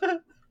have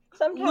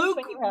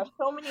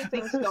so many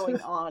things going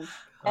on.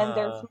 And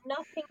there's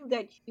nothing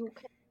that you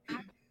can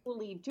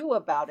actually actually do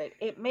about it.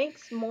 It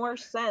makes more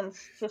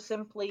sense to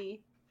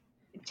simply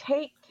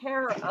take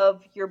care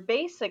of your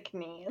basic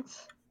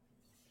needs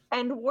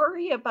and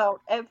worry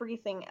about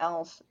everything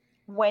else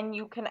when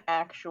you can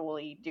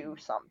actually do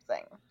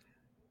something.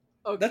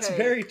 Okay, That's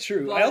very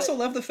true. I but- also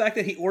love the fact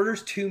that he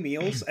orders 2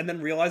 meals and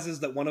then realizes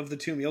that one of the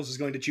 2 meals is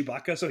going to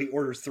Chewbacca, so he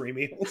orders 3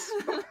 meals.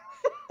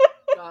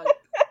 God.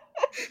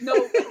 No,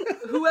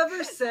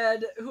 whoever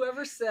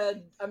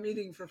said I'm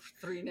eating for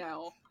 3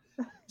 now.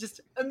 Just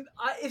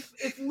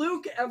if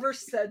Luke ever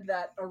said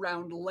that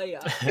around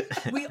Leia,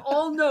 we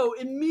all know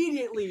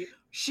immediately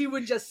she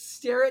would just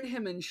stare at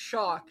him in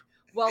shock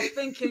while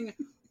thinking,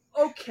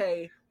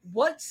 okay,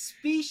 what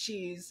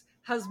species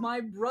has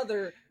my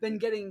brother been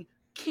getting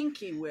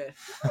kinky with?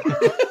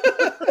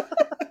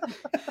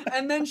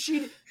 and then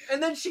she'd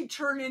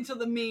turn into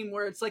the meme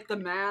where it's like the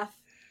math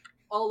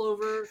all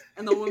over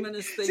and the woman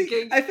is thinking.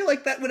 See, I feel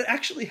like that would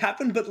actually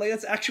happen, but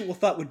Leia's actual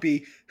thought would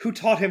be, who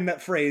taught him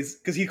that phrase?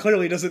 Because he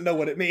clearly doesn't know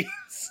what it means.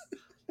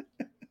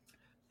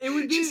 It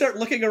would be... She'd start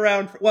looking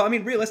around. Well, I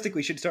mean,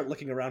 realistically, she'd start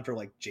looking around for,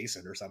 like,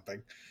 Jason or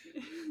something.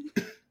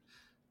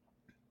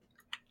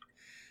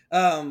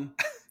 Not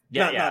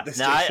this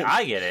Jason.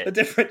 I get it. A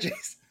different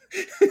Jason.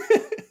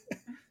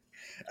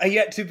 A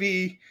yet to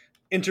be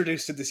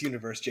introduced to this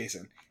universe,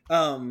 Jason.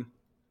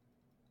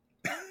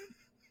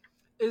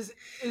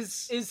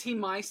 Is he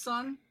my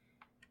son?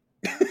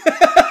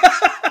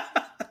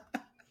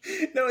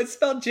 No, it's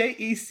spelled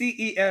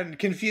Jecen.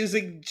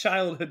 Confusing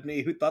childhood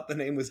me who thought the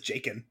name was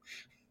Jaken.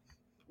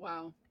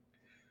 Wow.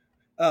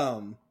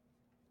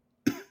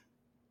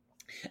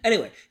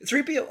 Anyway,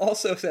 3PO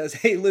also says,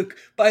 "Hey Luke,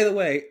 by the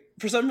way,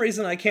 for some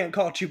reason I can't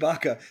call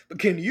Chewbacca, but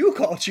can you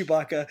call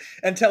Chewbacca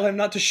and tell him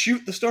not to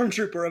shoot the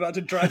stormtrooper about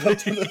to drive up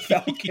to the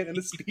Falcon in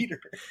a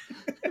speeder?"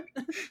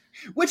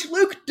 Which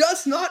Luke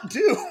does not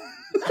do.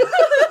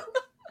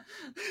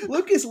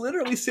 Luke is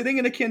literally sitting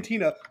in a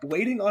cantina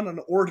waiting on an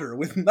order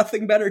with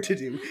nothing better to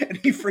do, and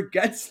he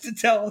forgets to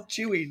tell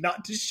Chewie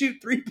not to shoot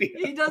 3PO.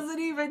 He doesn't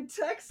even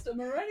text him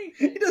or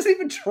anything. He doesn't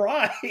even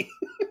try.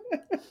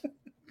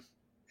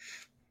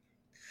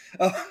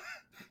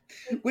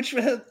 Which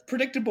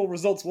predictable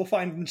results we'll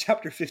find in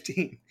Chapter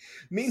 15.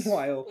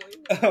 Meanwhile,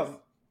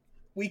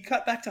 we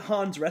cut back to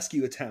Han's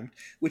rescue attempt,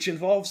 which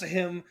involves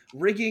him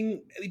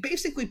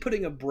basically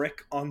putting a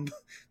brick on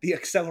the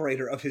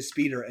accelerator of his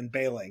speeder and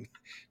bailing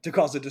to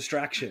cause a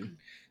distraction.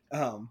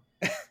 And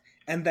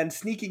then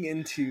sneaking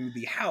into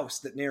the house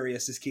that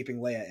Nereus is keeping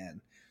Leia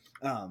in.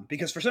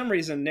 Because for some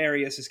reason,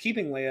 Nereus is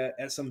keeping Leia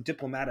at some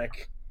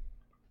diplomatic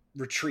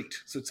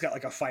retreat. So it's got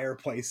like a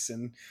fireplace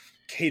and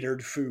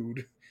catered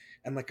food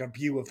and like a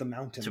view of the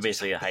mountains. So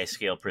basically a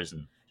high-scale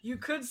prison. You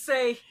could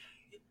say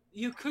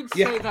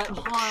that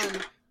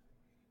Han,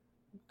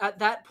 at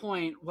that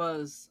point,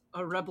 was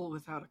a rebel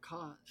without a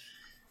cause.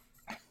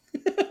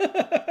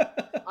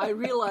 I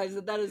realize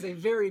that is a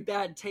very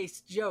bad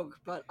taste joke,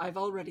 but I've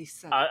already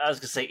said I was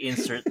going to say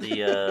insert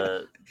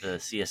the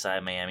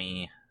CSI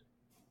Miami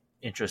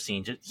intro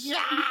scene. Just,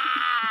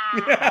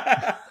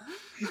 yeah!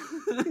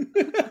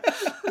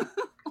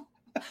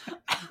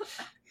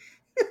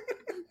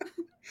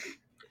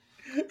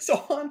 So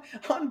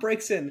Han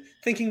breaks in,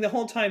 thinking the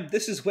whole time,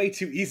 this is way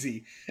too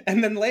easy.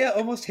 And then Leia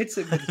almost hits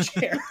him with a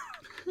chair.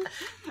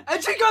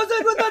 And she goes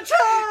in with a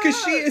chair!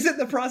 Because she is in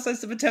the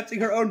process of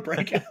attempting her own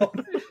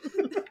breakout.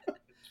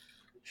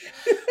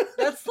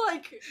 That's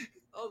like...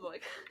 Oh my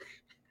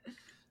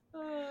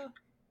God.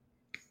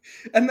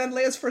 And then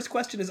Leia's first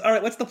question is, all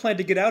right, what's the plan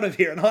to get out of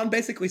here? And Han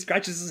basically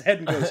scratches his head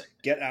and goes,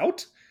 get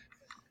out?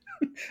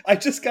 I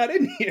just got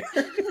in here.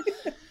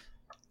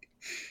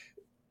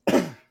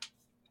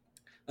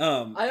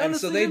 And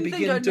so they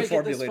begin to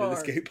formulate an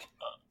escape.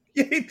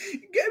 Yeah, I mean,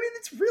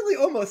 it's really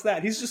almost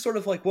that. He's just sort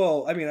of like,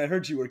 well, I mean, I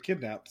heard you were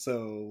kidnapped,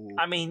 so...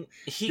 I mean,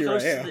 he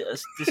goes to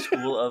the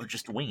school of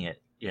just wing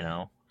it, you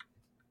know?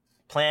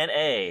 Plan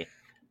A.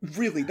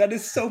 Really, that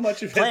is so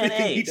much of Plan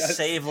everything A, he does.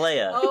 save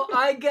Leia. Oh,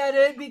 I get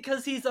it,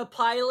 because he's a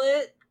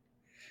pilot.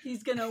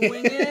 He's gonna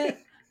wing it.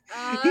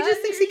 He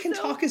just thinks he can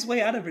talk his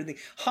way out of everything.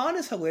 Han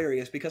is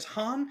hilarious because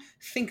Han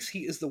thinks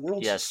he is the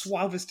world's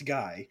suavest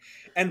guy.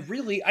 And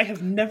really, I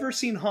have never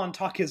seen Han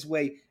talk his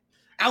way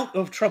out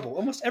of trouble.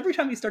 Almost every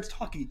time he starts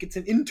talking, he gets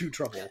him into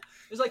trouble.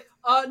 It's like,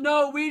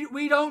 no,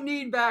 we don't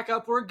need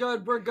backup. We're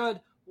good.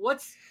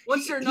 What's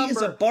your number? He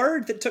is a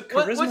bard that took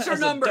charisma what's your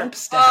as number? a dump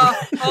stab.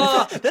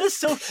 That is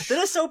so perfect.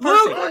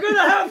 Luke, we're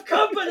gonna have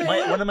company.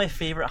 One of my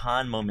favorite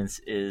Han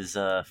moments is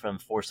from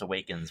Force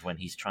Awakens when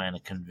he's trying to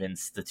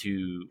convince the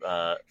two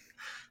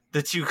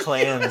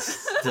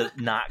clans to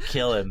not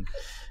kill him.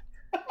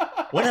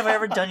 When have I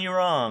ever done you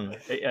wrong?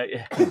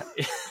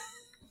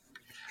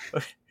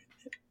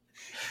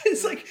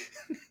 It's like,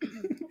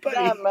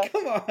 buddy,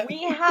 come on.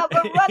 We have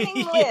a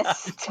running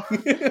list.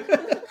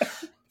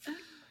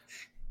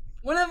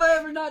 When have I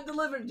ever not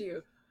delivered to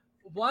you?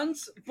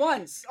 Once,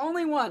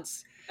 only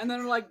once. And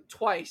then like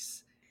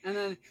twice. And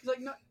then he's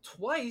like, no,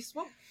 twice?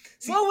 What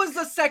was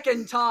the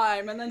second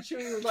time? And then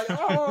Chewie was like,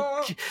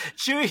 oh.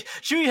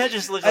 Chewie had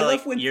just looked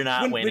like, you're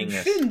not winning when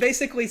this. Finn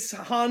basically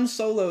Han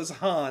Solo's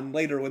Han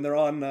later when they're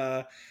on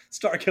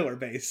Starkiller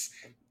base.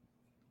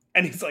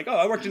 And he's like, oh,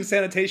 I worked in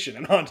sanitation.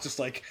 And Han's just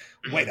like,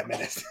 wait a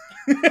minute.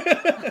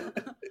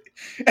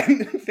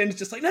 And Finn's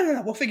just like,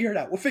 no, we'll figure it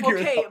out. We'll figure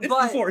it out. It's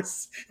the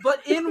Force. But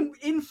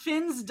in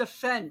Finn's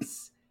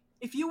defense,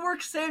 if you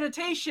work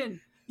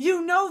sanitation,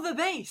 you know the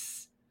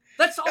base.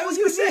 That's all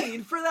you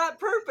need for that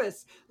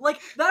purpose. Like,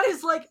 that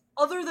is like,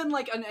 other than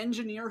like an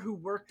engineer who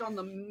worked on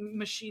the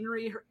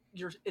machinery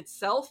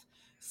itself,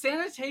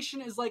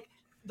 sanitation is like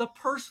the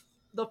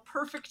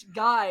perfect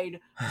guide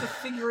to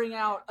figuring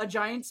out a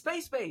giant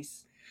space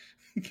base.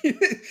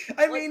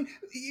 I mean,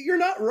 you're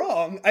not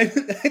wrong. I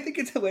think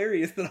it's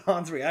hilarious that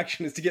Han's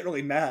reaction is to get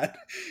really mad.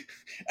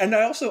 And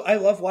I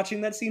love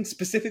watching that scene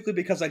specifically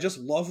because I just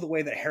love the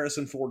way that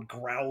Harrison Ford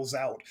growls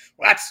out,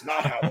 that's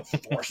not how the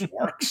Force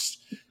works.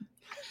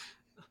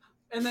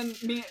 And then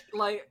it's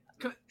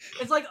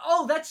like,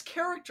 oh, that's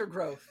character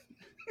growth.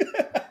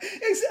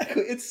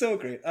 Exactly. It's so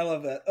great. I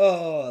love that.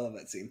 Oh, I love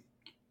that scene.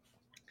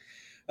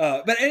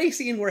 But any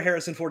scene where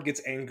Harrison Ford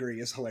gets angry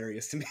is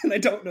hilarious to me, and I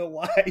don't know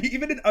why.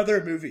 Even in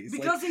other movies,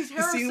 because he's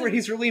Harrison. The scene where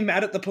he's really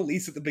mad at the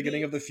police at the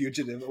beginning of The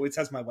Fugitive always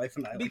has my wife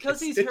and I. Because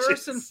he's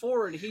Harrison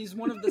Ford, he's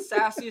one of the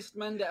sassiest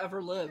men to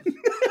ever live.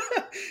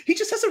 He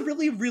just has a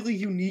really, really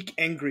unique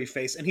angry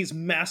face, and he's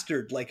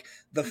mastered like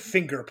the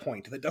finger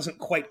point that doesn't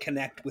quite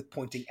connect with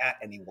pointing at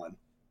anyone.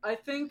 I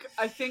think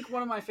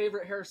one of my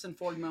favorite Harrison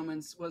Ford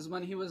moments was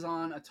when he was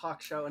on a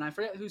talk show, and I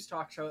forget whose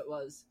talk show it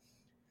was.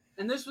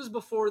 And this was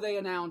before they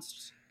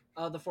announced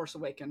The Force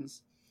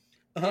Awakens.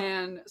 Uh-huh.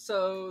 And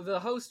so the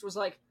host was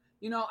like,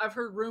 I've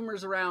heard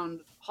rumors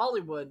around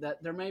Hollywood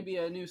that there may be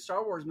a new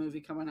Star Wars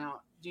movie coming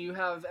out. Do you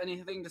have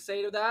anything to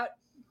say to that?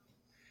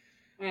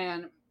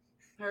 And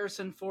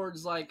Harrison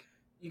Ford's like,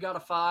 you got a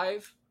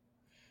 5?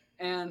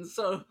 And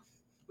so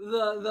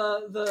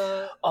the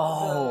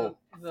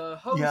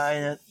host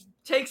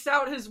takes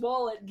out his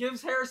wallet,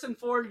 gives Harrison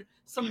Ford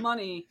some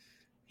money.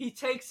 He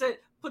takes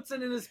it, puts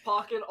it in his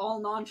pocket all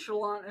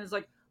nonchalant, and is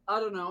like, I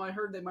don't know, I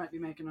heard they might be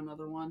making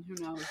another one. Who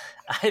knows?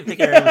 I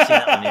think I remember seeing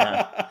that one,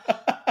 yeah.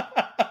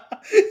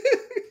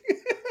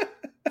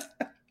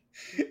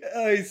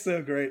 Oh, he's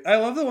so great. I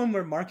love the one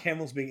where Mark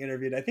Hamill's being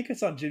interviewed. I think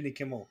it's on Jimmy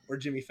Kimmel or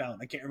Jimmy Fallon.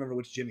 I can't remember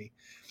which Jimmy.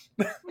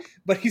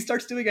 But he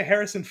starts doing a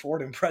Harrison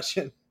Ford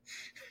impression.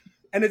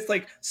 And it's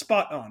like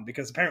spot on,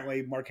 because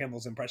apparently Mark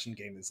Hamill's impression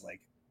game is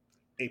like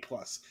A+.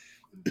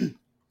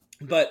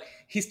 But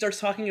he starts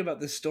talking about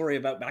this story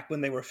about back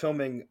when they were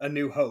filming A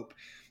New Hope.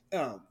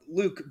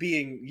 Luke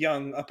being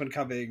young,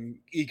 up-and-coming,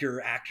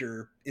 eager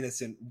actor,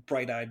 innocent,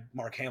 bright-eyed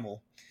Mark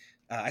Hamill.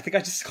 I think I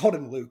just called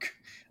him Luke.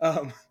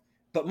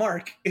 But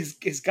Mark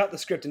is got the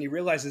script, and he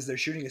realizes they're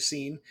shooting a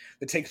scene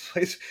that takes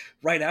place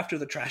right after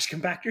the trash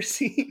compactor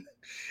scene.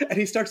 And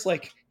he starts,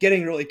 like,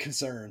 getting really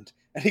concerned.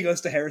 And he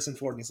goes to Harrison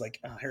Ford, and he's like,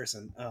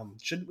 Harrison,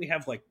 shouldn't we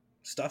have, like,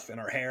 stuff in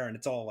our hair, and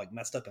it's all, like,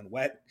 messed up and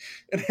wet?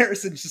 And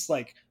Harrison's just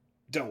like,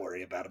 don't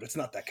worry about it. It's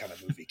not that kind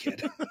of movie,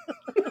 kid.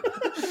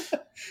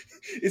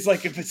 It's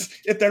like,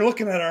 if they're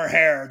looking at our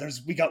hair,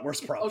 we got worse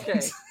problems.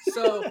 Okay,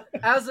 so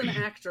as an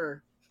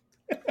actor,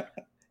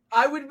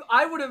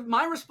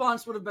 my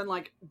response would have been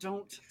like,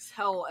 don't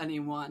tell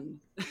anyone.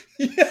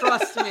 Yeah.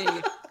 Trust me,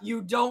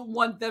 you don't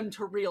want them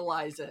to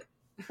realize it.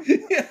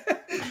 Yeah.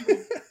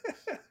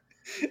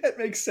 That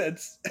makes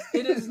sense.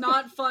 It is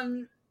not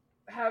fun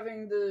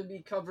having to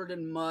be covered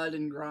in mud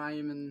and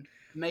grime and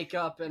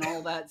makeup and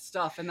all that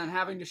stuff, and then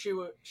having to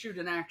shoot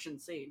an action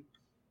scene.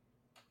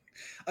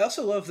 I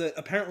also love that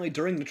apparently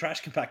during the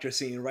trash compactor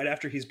scene, right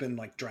after he's been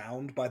like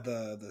drowned by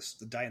the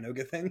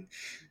Dianoga thing,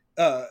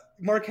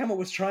 Mark Hamill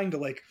was trying to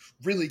like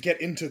really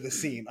get into the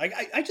scene.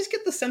 I just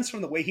get the sense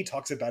from the way he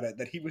talks about it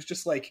that he was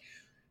just like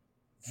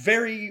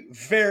very,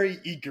 very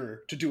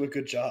eager to do a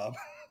good job.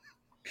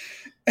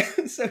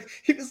 And so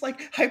he was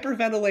like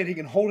hyperventilating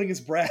and holding his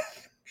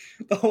breath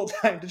the whole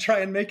time to try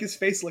and make his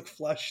face look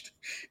flushed.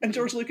 And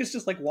George Lucas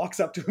just like walks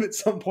up to him at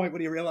some point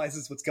when he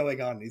realizes what's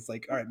going on. And he's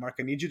like, all right, Mark,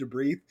 I need you to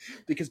breathe,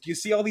 because do you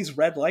see all these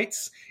red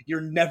lights?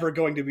 You're never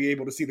going to be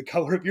able to see the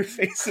color of your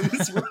face in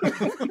this room.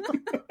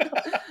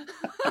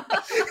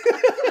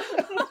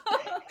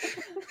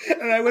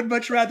 And I would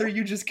much rather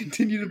you just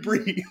continue to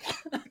breathe.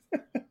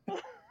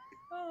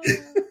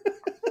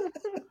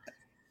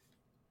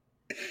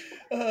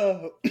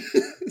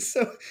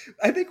 So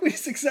I think we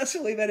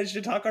successfully managed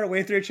to talk our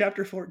way through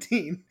chapter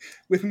 14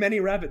 with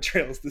many rabbit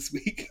trails this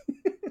week.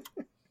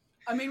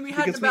 I mean, we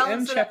had to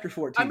balance it. Chapter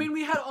 14. I mean,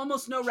 we had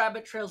almost no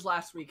rabbit trails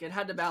last week. It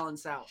had to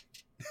balance out.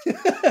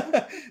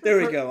 There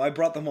we go. I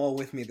brought them all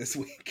with me this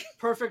week.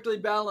 Perfectly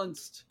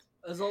balanced,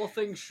 as all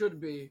things should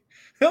be.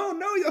 Oh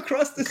no,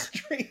 across the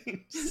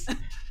streams.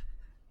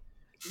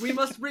 We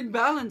must bring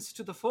balance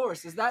to the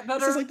Force. Is that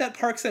better? This is like that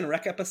Parks and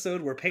Rec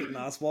episode where Peyton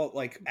Oswalt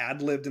like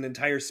ad-libbed an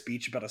entire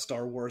speech about a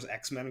Star Wars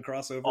X-Men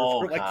crossover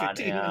for like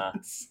 15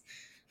 minutes.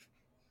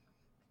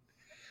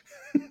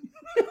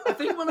 I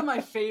think one of my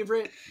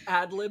favorite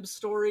ad-lib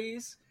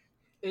stories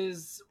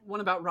is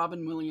one about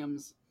Robin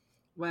Williams,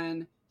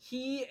 when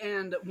he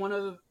and one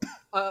of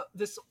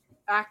this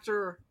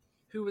actor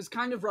who was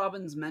kind of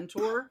Robin's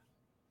mentor,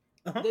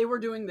 they were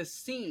doing this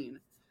scene,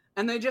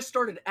 and they just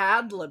started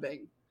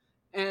ad-libbing,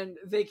 and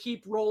they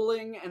keep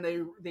rolling, and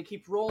they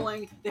keep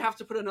rolling. They have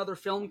to put another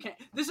film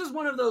this is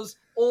one of those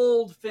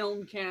old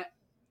film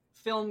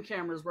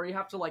cameras where you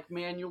have to like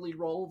manually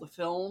roll the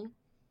film.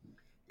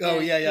 Oh,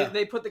 and yeah.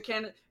 They put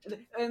the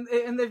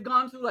and they've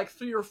gone through like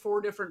 3 or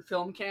 4 different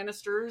film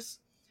canisters,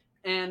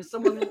 and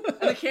and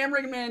the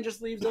cameraman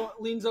just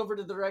leans over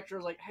to the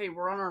director, like, "Hey,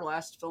 we're on our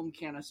last film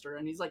canister,"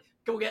 and he's like,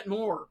 "Go get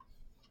more."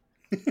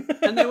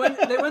 And they went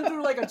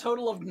through like a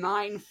total of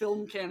 9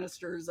 film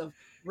canisters of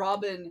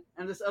Robin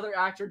and this other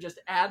actor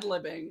just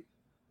ad-libbing.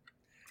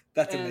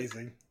 That's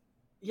amazing.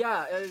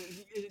 Yeah,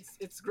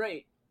 it's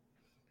great.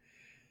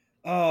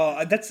 Oh,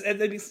 it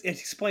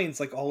explains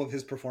like all of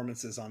his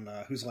performances on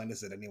Whose Line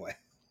Is It Anyway?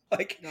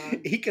 Like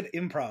he could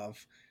improv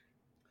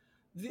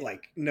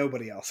like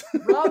nobody else.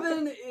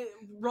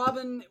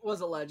 Robin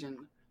was a legend,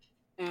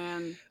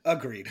 and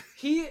agreed.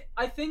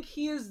 I think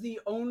he is the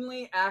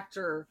only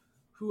actor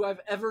who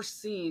I've ever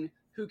seen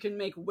who can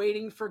make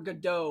Waiting for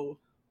Godot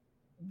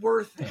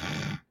worth it.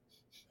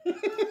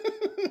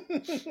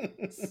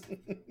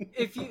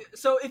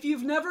 If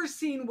you've never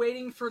seen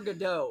Waiting for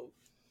Godot,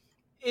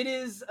 it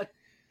is a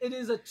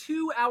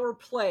 2-hour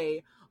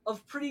play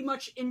of pretty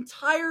much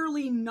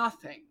entirely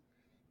nothing.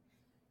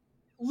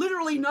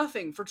 Literally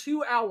nothing for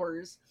 2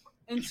 hours,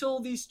 until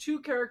these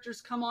 2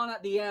 characters come on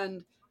at the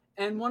end,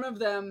 and one of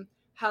them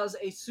has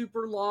a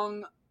super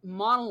long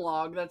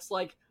monologue that's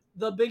like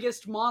the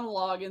biggest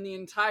monologue in the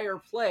entire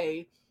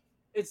play.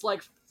 It's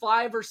like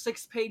 5 or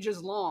 6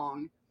 pages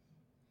long,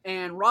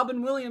 and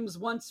Robin Williams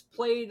once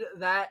played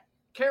that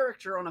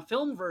character on a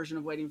film version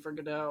of Waiting for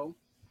Godot,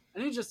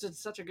 and he just did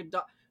such a good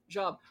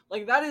job.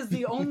 Like that is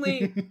the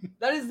only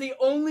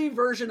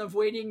version of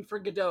Waiting for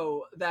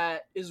Godot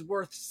that is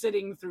worth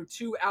sitting through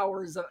 2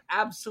 hours of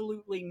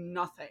absolutely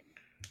nothing.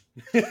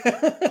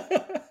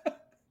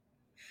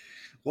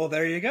 Well,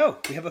 there you go.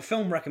 We have a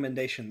film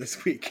recommendation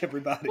this week,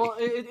 everybody. Well,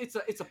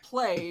 it's a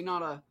play,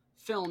 not a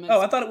film.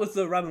 I thought it was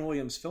the Robin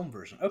Williams film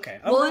version. Okay.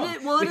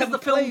 It is the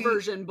film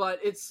version, but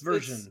it's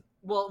version.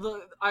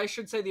 I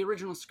should say the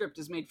original script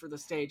is made for the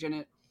stage, and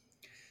it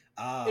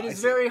is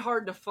I very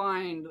hard to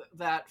find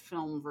that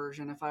film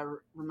version, if I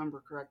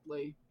remember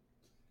correctly.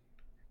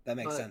 That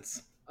makes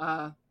sense.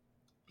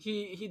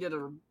 He did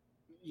a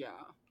yeah.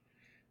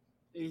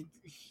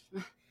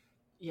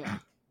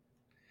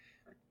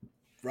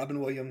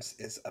 Robin Williams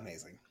is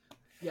amazing.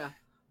 Yeah.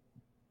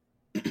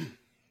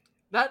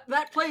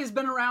 That play has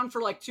been around for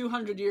like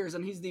 200 years,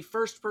 and he's the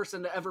first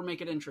person to ever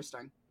make it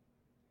interesting.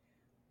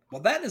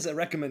 Well, that is a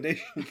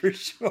recommendation for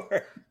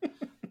sure.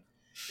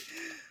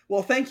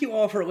 Well, thank you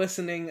all for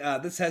listening.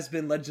 This has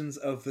been Legends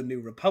of the New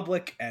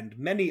Republic and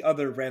many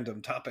other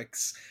random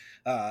topics.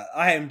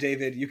 I am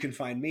David. You can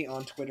find me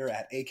on Twitter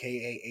at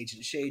aka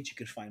Agent Shades. You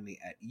can find me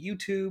at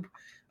YouTube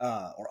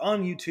or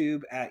on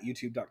YouTube at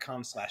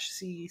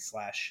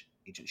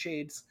youtube.com/c/Agent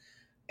Shades.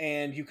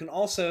 And you can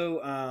also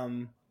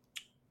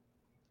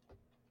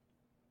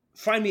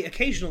find me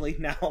occasionally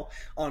now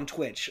on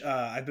Twitch.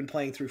 I've been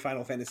playing through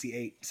Final Fantasy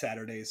VIII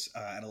Saturdays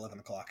at 11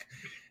 o'clock.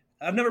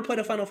 I've never played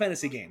a Final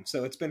Fantasy game,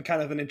 so it's been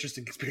kind of an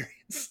interesting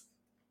experience.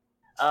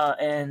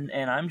 And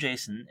I'm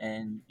Jason,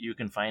 and you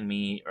can find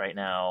me right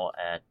now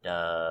at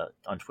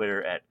on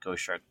Twitter at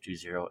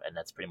GhostShark20, and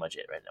that's pretty much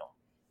it right now.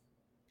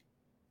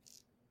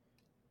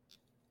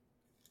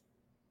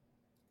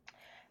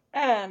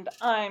 And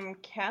I'm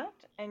Kat,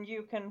 and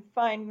you can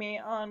find me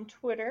on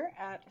Twitter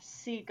at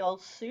Seagull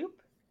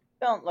Soup.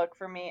 Don't look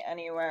for me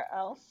anywhere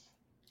else.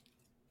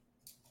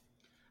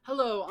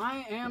 Hello,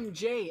 I am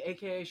Jay,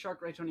 aka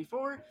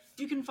SharkRay24.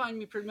 You can find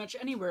me pretty much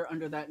anywhere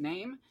under that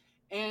name.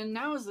 And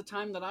now is the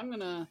time that I'm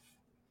going to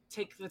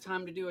take the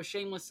time to do a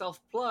shameless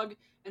self-plug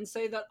and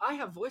say that I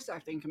have voice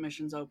acting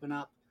commissions open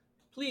up.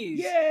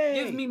 Please,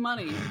 give me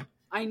money.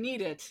 I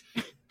need it.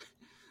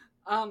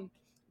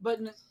 But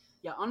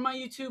yeah, on my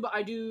YouTube,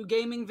 I do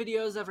gaming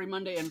videos every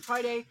Monday and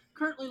Friday.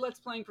 Currently, Let's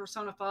Playing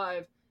Persona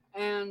 5.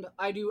 And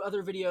I do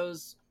other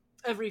videos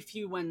every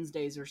few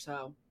Wednesdays or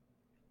so.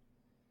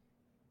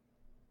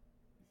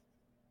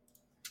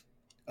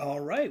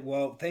 All right.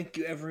 Well, thank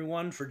you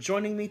everyone for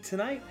joining me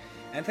tonight,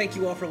 and thank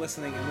you all for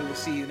listening, and we will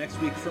see you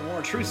next week for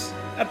more Truce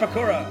at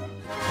Bakura.